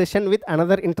next session with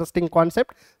another interesting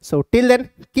concept. So till then,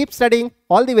 keep studying.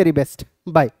 All the very best.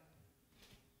 Bye.